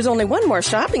 There's only one more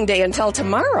shopping day until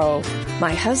tomorrow.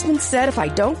 My husband said if I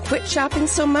don't quit shopping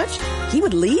so much, he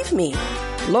would leave me.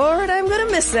 Lord, I'm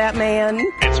gonna miss that man.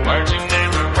 It's words you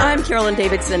never heard. I'm Carolyn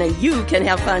Davidson, and you can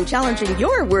have fun challenging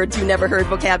your words you never heard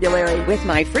vocabulary with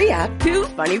my free app, Too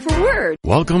Funny for Words.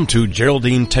 Welcome to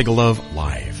Geraldine Tegelov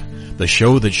Live, the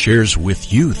show that shares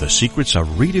with you the secrets of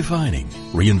redefining,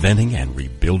 reinventing, and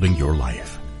rebuilding your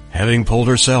life. Having pulled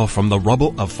herself from the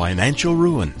rubble of financial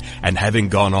ruin and having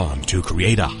gone on to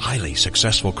create a highly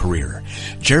successful career,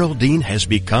 Geraldine has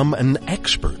become an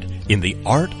expert in the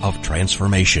art of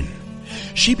transformation.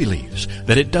 She believes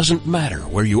that it doesn't matter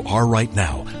where you are right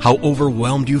now, how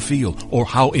overwhelmed you feel, or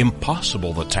how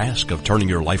impossible the task of turning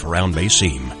your life around may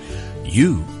seem.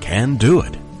 You can do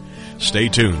it. Stay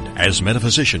tuned as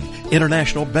metaphysician,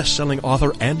 international best-selling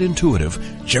author, and intuitive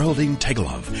Geraldine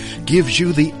Tegelov gives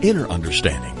you the inner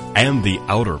understanding and the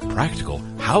outer practical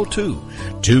how-to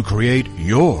to create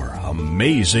your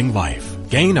amazing life.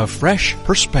 Gain a fresh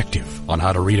perspective on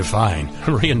how to redefine,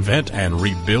 reinvent, and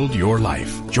rebuild your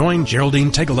life. Join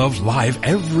Geraldine Tegelov live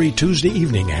every Tuesday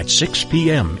evening at 6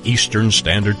 p.m. Eastern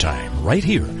Standard Time, right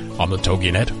here on the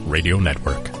TogiNet Radio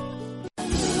Network.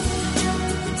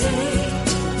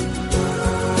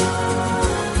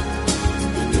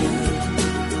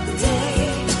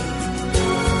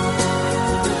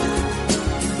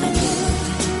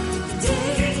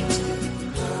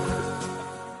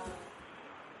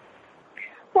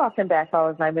 Welcome back, all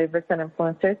of my movers and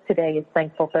influencers. Today is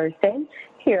Thankful Thursday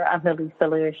here on the Lisa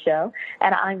Lewis Show,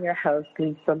 and I'm your host,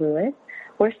 Lisa Lewis.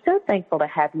 We're so thankful to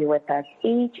have you with us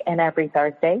each and every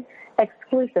Thursday,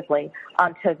 exclusively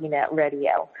on TogiNet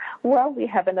Radio. Well, we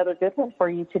have another good one for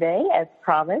you today. As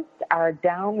promised, our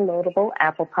downloadable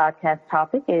Apple Podcast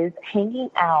topic is Hanging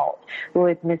Out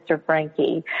with Mr.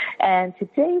 Frankie. And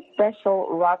today's special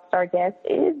rock star guest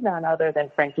is none other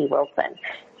than Frankie Wilson.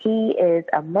 He is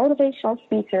a motivational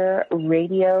speaker,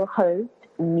 radio host,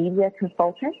 media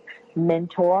consultant,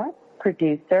 mentor,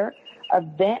 producer,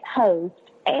 event host,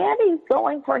 and he's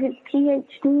going for his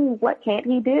PhD. What can't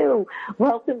he do?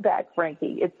 Welcome back,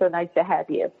 Frankie. It's so nice to have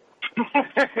you.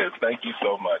 Thank you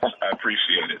so much. I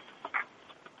appreciate it.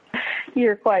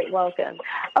 You're quite welcome.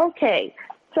 Okay,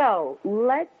 so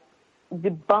let's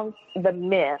debunk the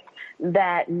myth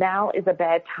that now is a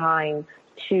bad time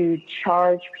to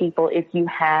charge people if you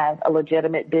have a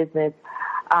legitimate business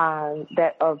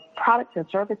that of products and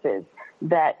services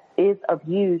that is of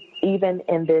use even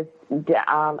in this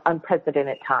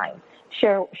unprecedented time.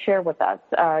 Share with us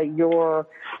your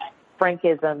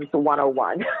Frankisms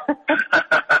 101.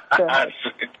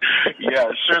 Yeah,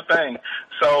 sure thing.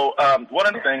 So one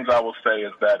of the things I will say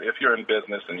is that if you're in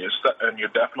business and you're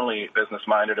definitely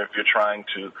business-minded, or if you're trying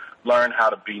to learn how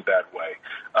to be that way,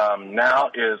 now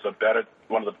is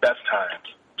one of the best times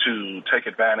to take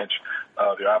advantage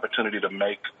of your opportunity to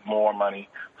make more money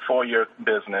for your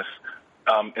business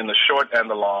in the short and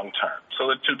the long term. So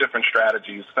there are two different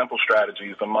strategies, simple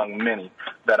strategies among many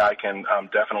that I can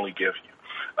definitely give you.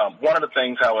 One of the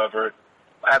things, however,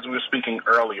 as we were speaking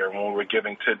earlier when we were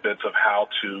giving tidbits of how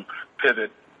to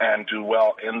pivot and do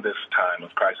well in this time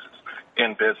of crisis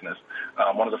in business,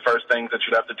 one of the first things that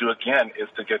you'd have to do again is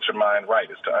to get your mind right,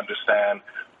 is to understand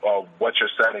what your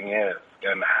setting is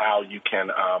and how you can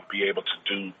be able to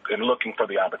do, and looking for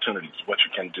the opportunities, what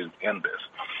you can do in this.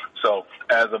 So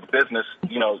as a business,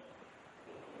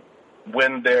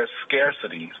 when there's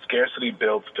scarcity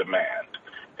builds demand.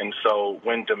 And so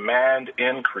when demand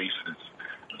increases,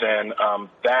 then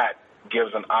that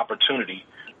gives an opportunity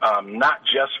not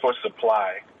just for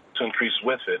supply to increase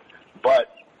with it, but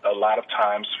a lot of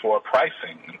times for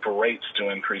pricing and for rates to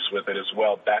increase with it as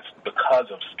well. That's because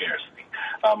of scarcity.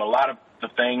 A lot of the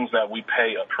things that we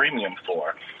pay a premium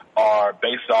for are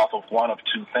based off of one of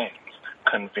two things: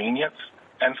 convenience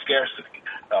and scarcity.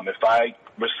 If I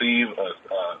receive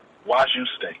a Wagyu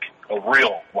steak, a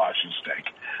real Wagyu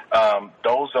steak,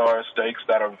 those are steaks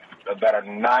that are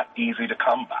not easy to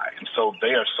come by, and so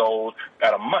they are sold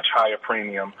at a much higher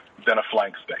premium than a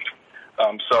flank steak.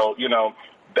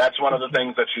 That's one of the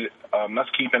things that you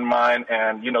must keep in mind,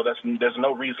 and there's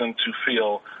no reason to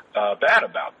feel bad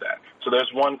about that. So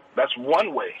that's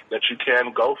one way that you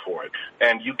can go for it,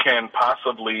 and you can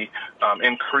possibly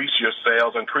increase your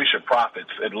sales, increase your profits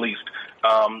at least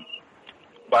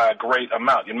by a great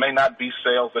amount. It may not be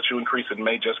sales that you increase; it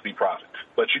may just be profit,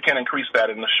 but you can increase that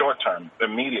in the short term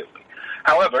immediately.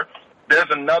 However, there's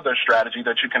another strategy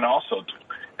that you can also do,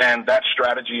 and that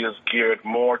strategy is geared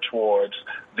more towards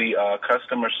the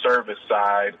customer service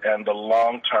side and the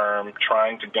long-term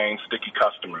trying to gain sticky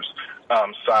customers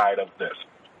side of this.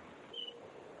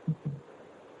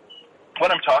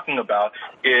 What I'm talking about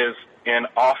is in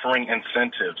offering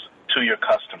incentives to your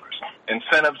customers.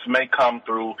 Incentives may come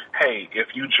through, hey, if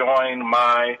you join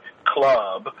my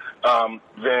club,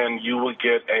 then you will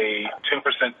get a 10%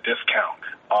 discount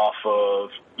off of,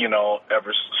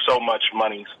 ever so much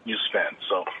money you spend.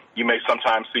 So you may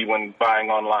sometimes see when buying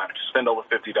online, if you spend over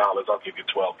 $50, I'll give you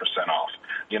 12% off,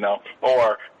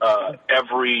 or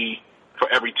for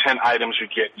every 10 items you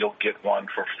get, you'll get one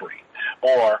for free.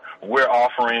 Or we're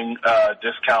offering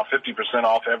discount 50%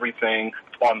 off everything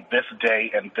on this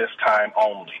day and this time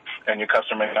only. And your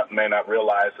customer may not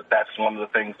realize that that's one of the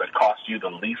things that costs you the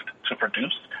least to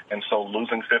produce. And so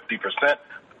losing 50%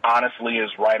 honestly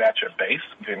is right at your base.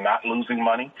 You're not losing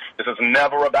money. This is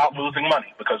never about losing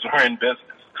money because we're in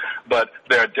business. But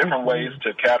there are different ways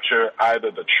to capture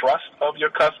either the trust of your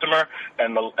customer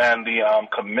and the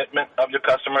commitment of your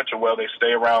customer to where they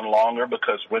stay around longer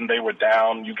because when they were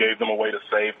down, you gave them a way to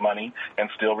save money and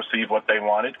still receive what they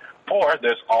wanted. Or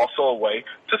there's also a way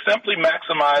to simply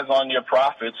maximize on your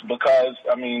profits because,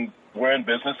 we're in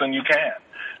business and you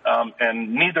can.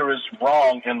 And neither is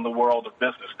wrong in the world of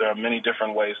business. There are many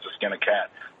different ways to skin a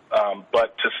cat.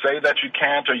 But to say that you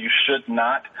can't or you should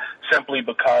not simply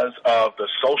because of the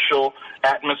social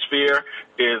atmosphere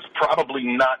is probably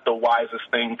not the wisest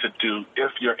thing to do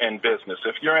if you're in business.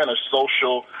 If you're in a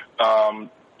social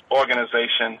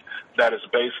organization that is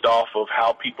based off of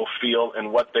how people feel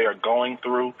and what they are going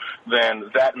through,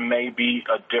 then that may be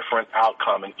a different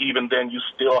outcome. And even then, you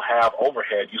still have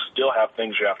overhead. You still have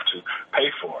things you have to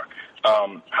pay for.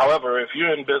 However, if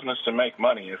you're in business to make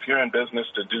money, if you're in business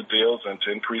to do deals and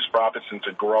to increase profits and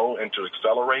to grow and to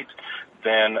accelerate,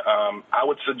 then I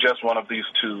would suggest one of these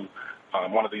two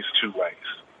ways.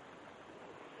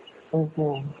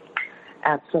 Mm-hmm.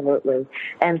 Absolutely,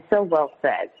 and so well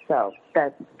said. So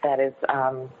that is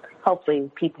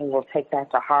hopefully people will take that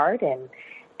to heart, and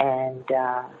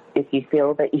if you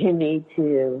feel that you need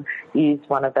to use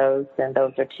one of those, then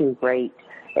those are two great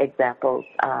examples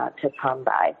to come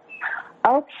by.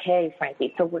 Okay,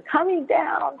 Frankie. So we're coming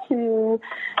down to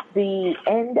the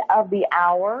end of the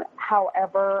hour.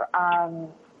 However,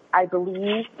 I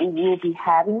believe we will be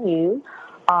having you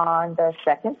on the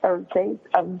second Thursday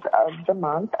of the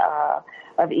month,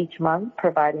 of each month,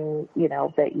 providing,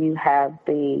 that you have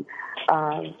the,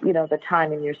 the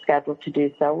time in your schedule to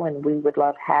do so, and we would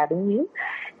love having you.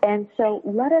 And so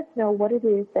let us know what it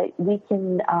is that we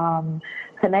can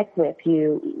connect with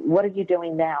you. What are you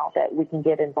doing now that we can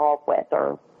get involved with?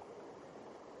 Or,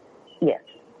 yes,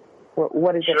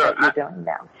 what is it that you're doing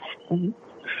now? Mm-hmm.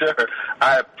 Sure.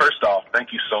 First off,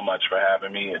 thank you so much for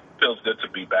having me. It feels good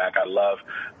to be back. I love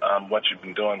what you've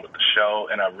been doing with the show,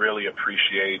 and I really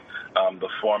appreciate the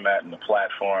format and the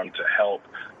platform to help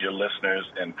your listeners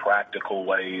in practical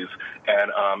ways,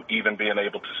 and even being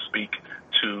able to speak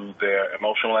to their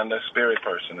emotional and their spirit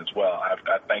person as well. I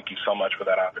thank you so much for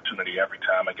that opportunity every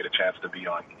time I get a chance to be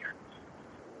on here.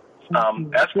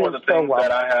 As for the things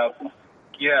that I have...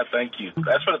 Yeah, thank you.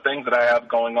 As for the things that I have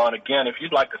going on, again, if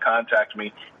you'd like to contact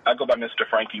me, I go by Mr.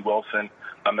 Frankie Wilson.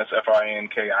 That's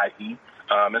Frankie.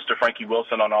 Mr. Frankie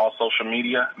Wilson on all social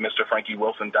media.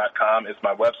 MrFrankieWilson.com is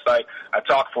my website. I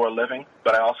talk for a living,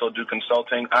 but I also do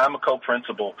consulting. I'm a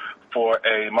co-principal for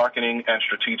a marketing and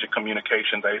strategic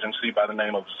communications agency by the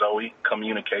name of Zoe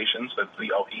Communications. That's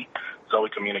Z-O-E, Zoe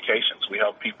Communications. We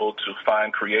help people to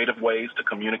find creative ways to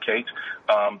communicate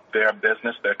their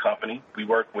business, their company. We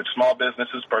work with small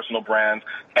businesses, personal brands,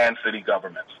 and city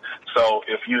governments. So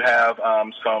if you have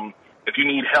if you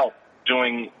need help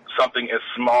doing something as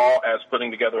small as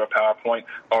putting together a PowerPoint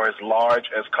or as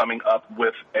large as coming up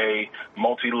with a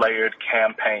multi-layered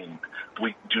campaign,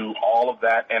 we do all of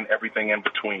that and everything in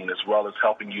between, as well as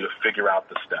helping you to figure out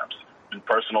the steps. Do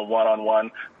personal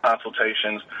one-on-one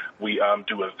consultations. We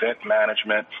do event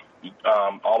management,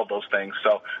 all of those things.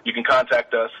 So you can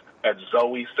contact us at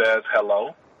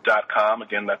ZoeSaysHello.com.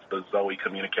 Again, that's the Zoe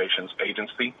Communications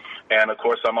Agency. And, of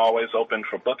course, I'm always open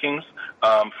for bookings,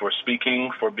 for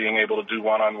speaking, for being able to do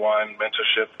one-on-one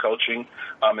mentorship coaching,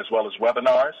 as well as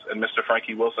webinars at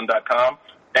MrFrankieWilson.com.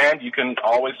 And you can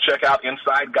always check out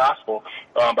Inside Gospel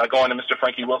by going to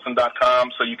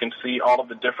MrFrankieWilson.com so you can see all of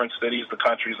the different cities, the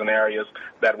countries, and areas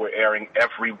that we're airing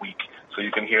every week. So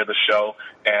you can hear the show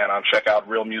and check out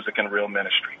Real Music and Real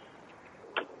Ministry.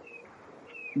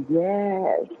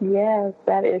 Yes,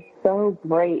 that is so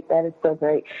great. That is so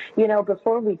great.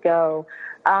 Before we go,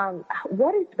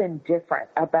 what has been different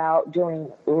about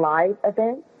doing live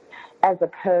events as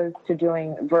opposed to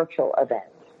doing virtual events?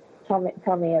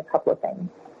 Tell me a couple of things.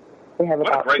 We have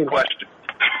about what a great question.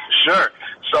 Sure.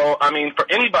 So, for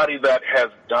anybody that has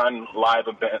done live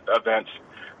events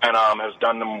and has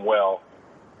done them well,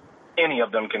 any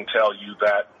of them can tell you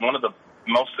that one of the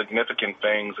most significant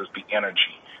things is the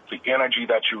energy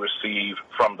that you receive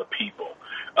from the people.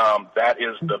 That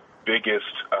is the biggest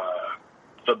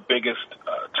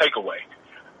takeaway.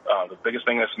 The biggest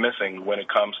thing that's missing when it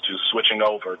comes to switching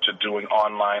over to doing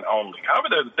online only. However,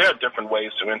 there are different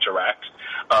ways to interact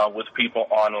with people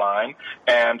online.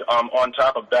 And on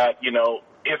top of that,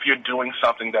 if you're doing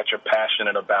something that you're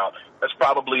passionate about, that's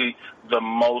probably the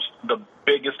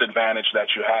biggest advantage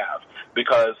that you have,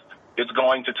 because it's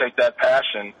going to take that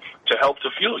passion to help to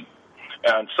fuel you.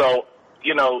 And so,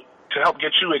 to help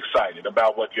get you excited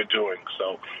about what you're doing.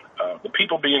 So the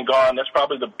people being gone, that's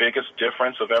probably the biggest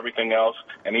difference of everything else.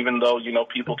 And even though,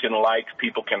 people can like,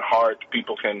 people can heart,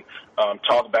 people can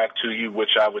talk back to you,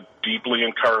 which I would deeply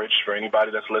encourage for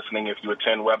anybody that's listening. If you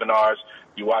attend webinars,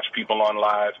 you watch people on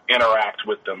live, interact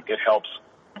with them. It helps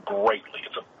greatly.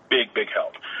 It's a big, big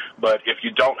help. But if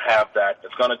you don't have that,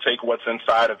 it's going to take what's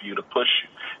inside of you to push you.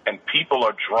 And people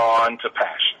are drawn to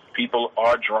passion. People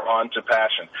are drawn to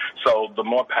passion. So the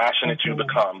more passionate you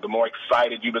become, the more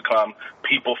excited you become,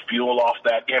 people fuel off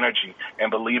that energy.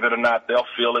 And believe it or not, they'll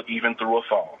feel it even through a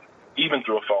phone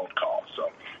call.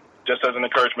 So just as an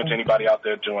encouragement to anybody out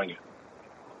there doing it.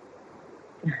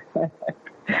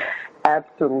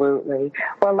 Absolutely.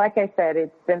 Well, like I said,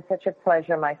 it's been such a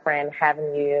pleasure, my friend,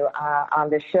 having you on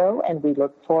the show, and we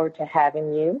look forward to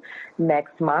having you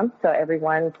next month. So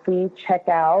everyone, please check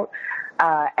out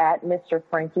at Mr.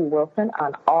 Frankie Wilson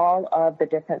on all of the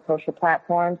different social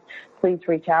platforms. Please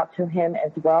reach out to him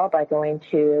as well by going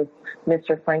to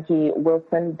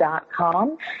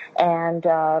MrFrankieWilson.com. And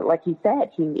like he said,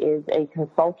 he is a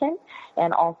consultant,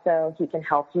 and also he can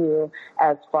help you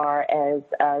as far as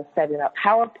setting up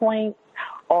PowerPoints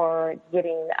or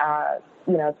getting,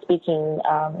 speaking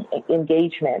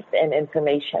engagements and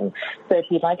information. So if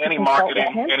you'd like any to consult marketing,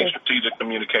 with him, any strategic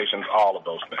communications, all of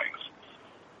those things.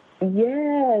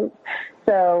 Yes.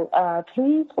 So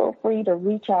please feel free to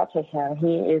reach out to him.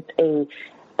 He is a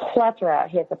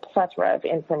He has a plethora of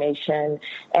information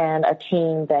and a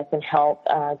team that can help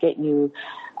get you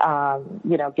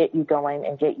going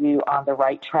and get you on the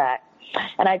right track.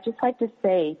 And I'd just like to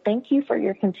say thank you for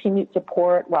your continued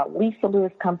support. While Lisa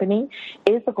Lewis Company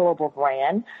is a global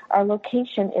brand, our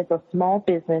location is a small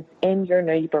business in your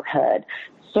neighborhood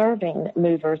serving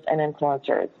movers and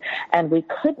influencers. And we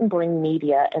couldn't bring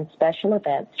media and special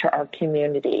events to our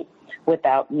community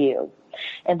without you.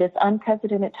 In this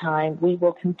unprecedented time, we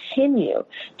will continue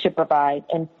to provide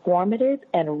informative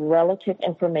and relative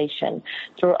information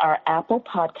through our Apple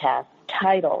podcast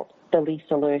titled The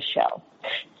Lisa Lewis Show.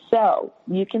 So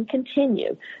you can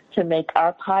continue to make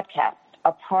our podcast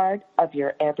a part of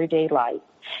your everyday life.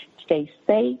 Stay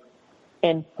safe,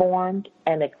 informed,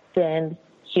 and extend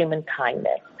human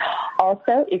kindness.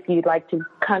 Also, if you'd like to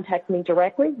contact me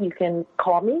directly, you can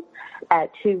call me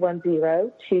at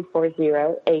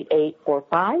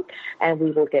 210-240-8845, and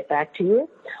we will get back to you.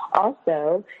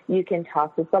 Also, you can toss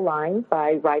us a line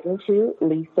by writing to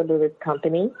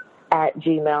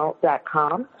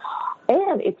lisalewiscompany@gmail.com.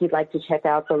 And if you'd like to check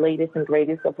out the latest and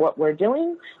greatest of what we're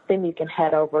doing, then you can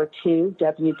head over to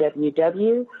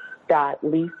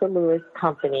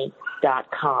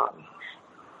www.lisalewiscompany.com.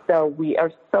 So we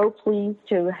are so pleased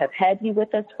to have had you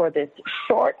with us for this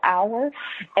short hour,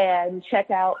 and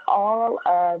check out all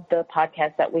of the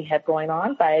podcasts that we have going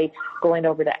on by going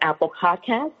over to Apple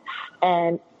Podcasts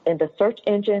and in the search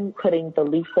engine putting The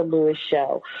Lisa Lewis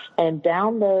Show, and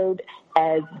download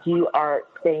as you are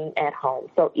staying at home.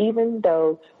 So even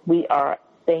though we are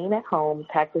staying at home,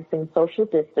 practicing social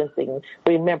distancing,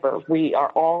 remember, we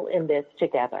are all in this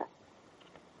together.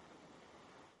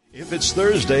 If it's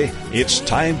Thursday, it's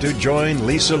time to join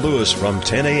Lisa Lewis from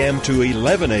 10 a.m. to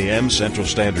 11 a.m. Central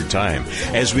Standard Time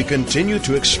as we continue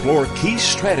to explore key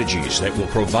strategies that will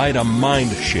provide a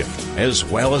mind shift as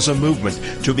well as a movement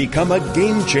to become a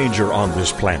game changer on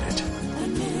this planet.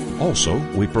 Also,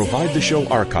 we provide the show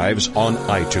archives on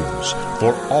iTunes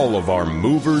for all of our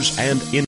movers and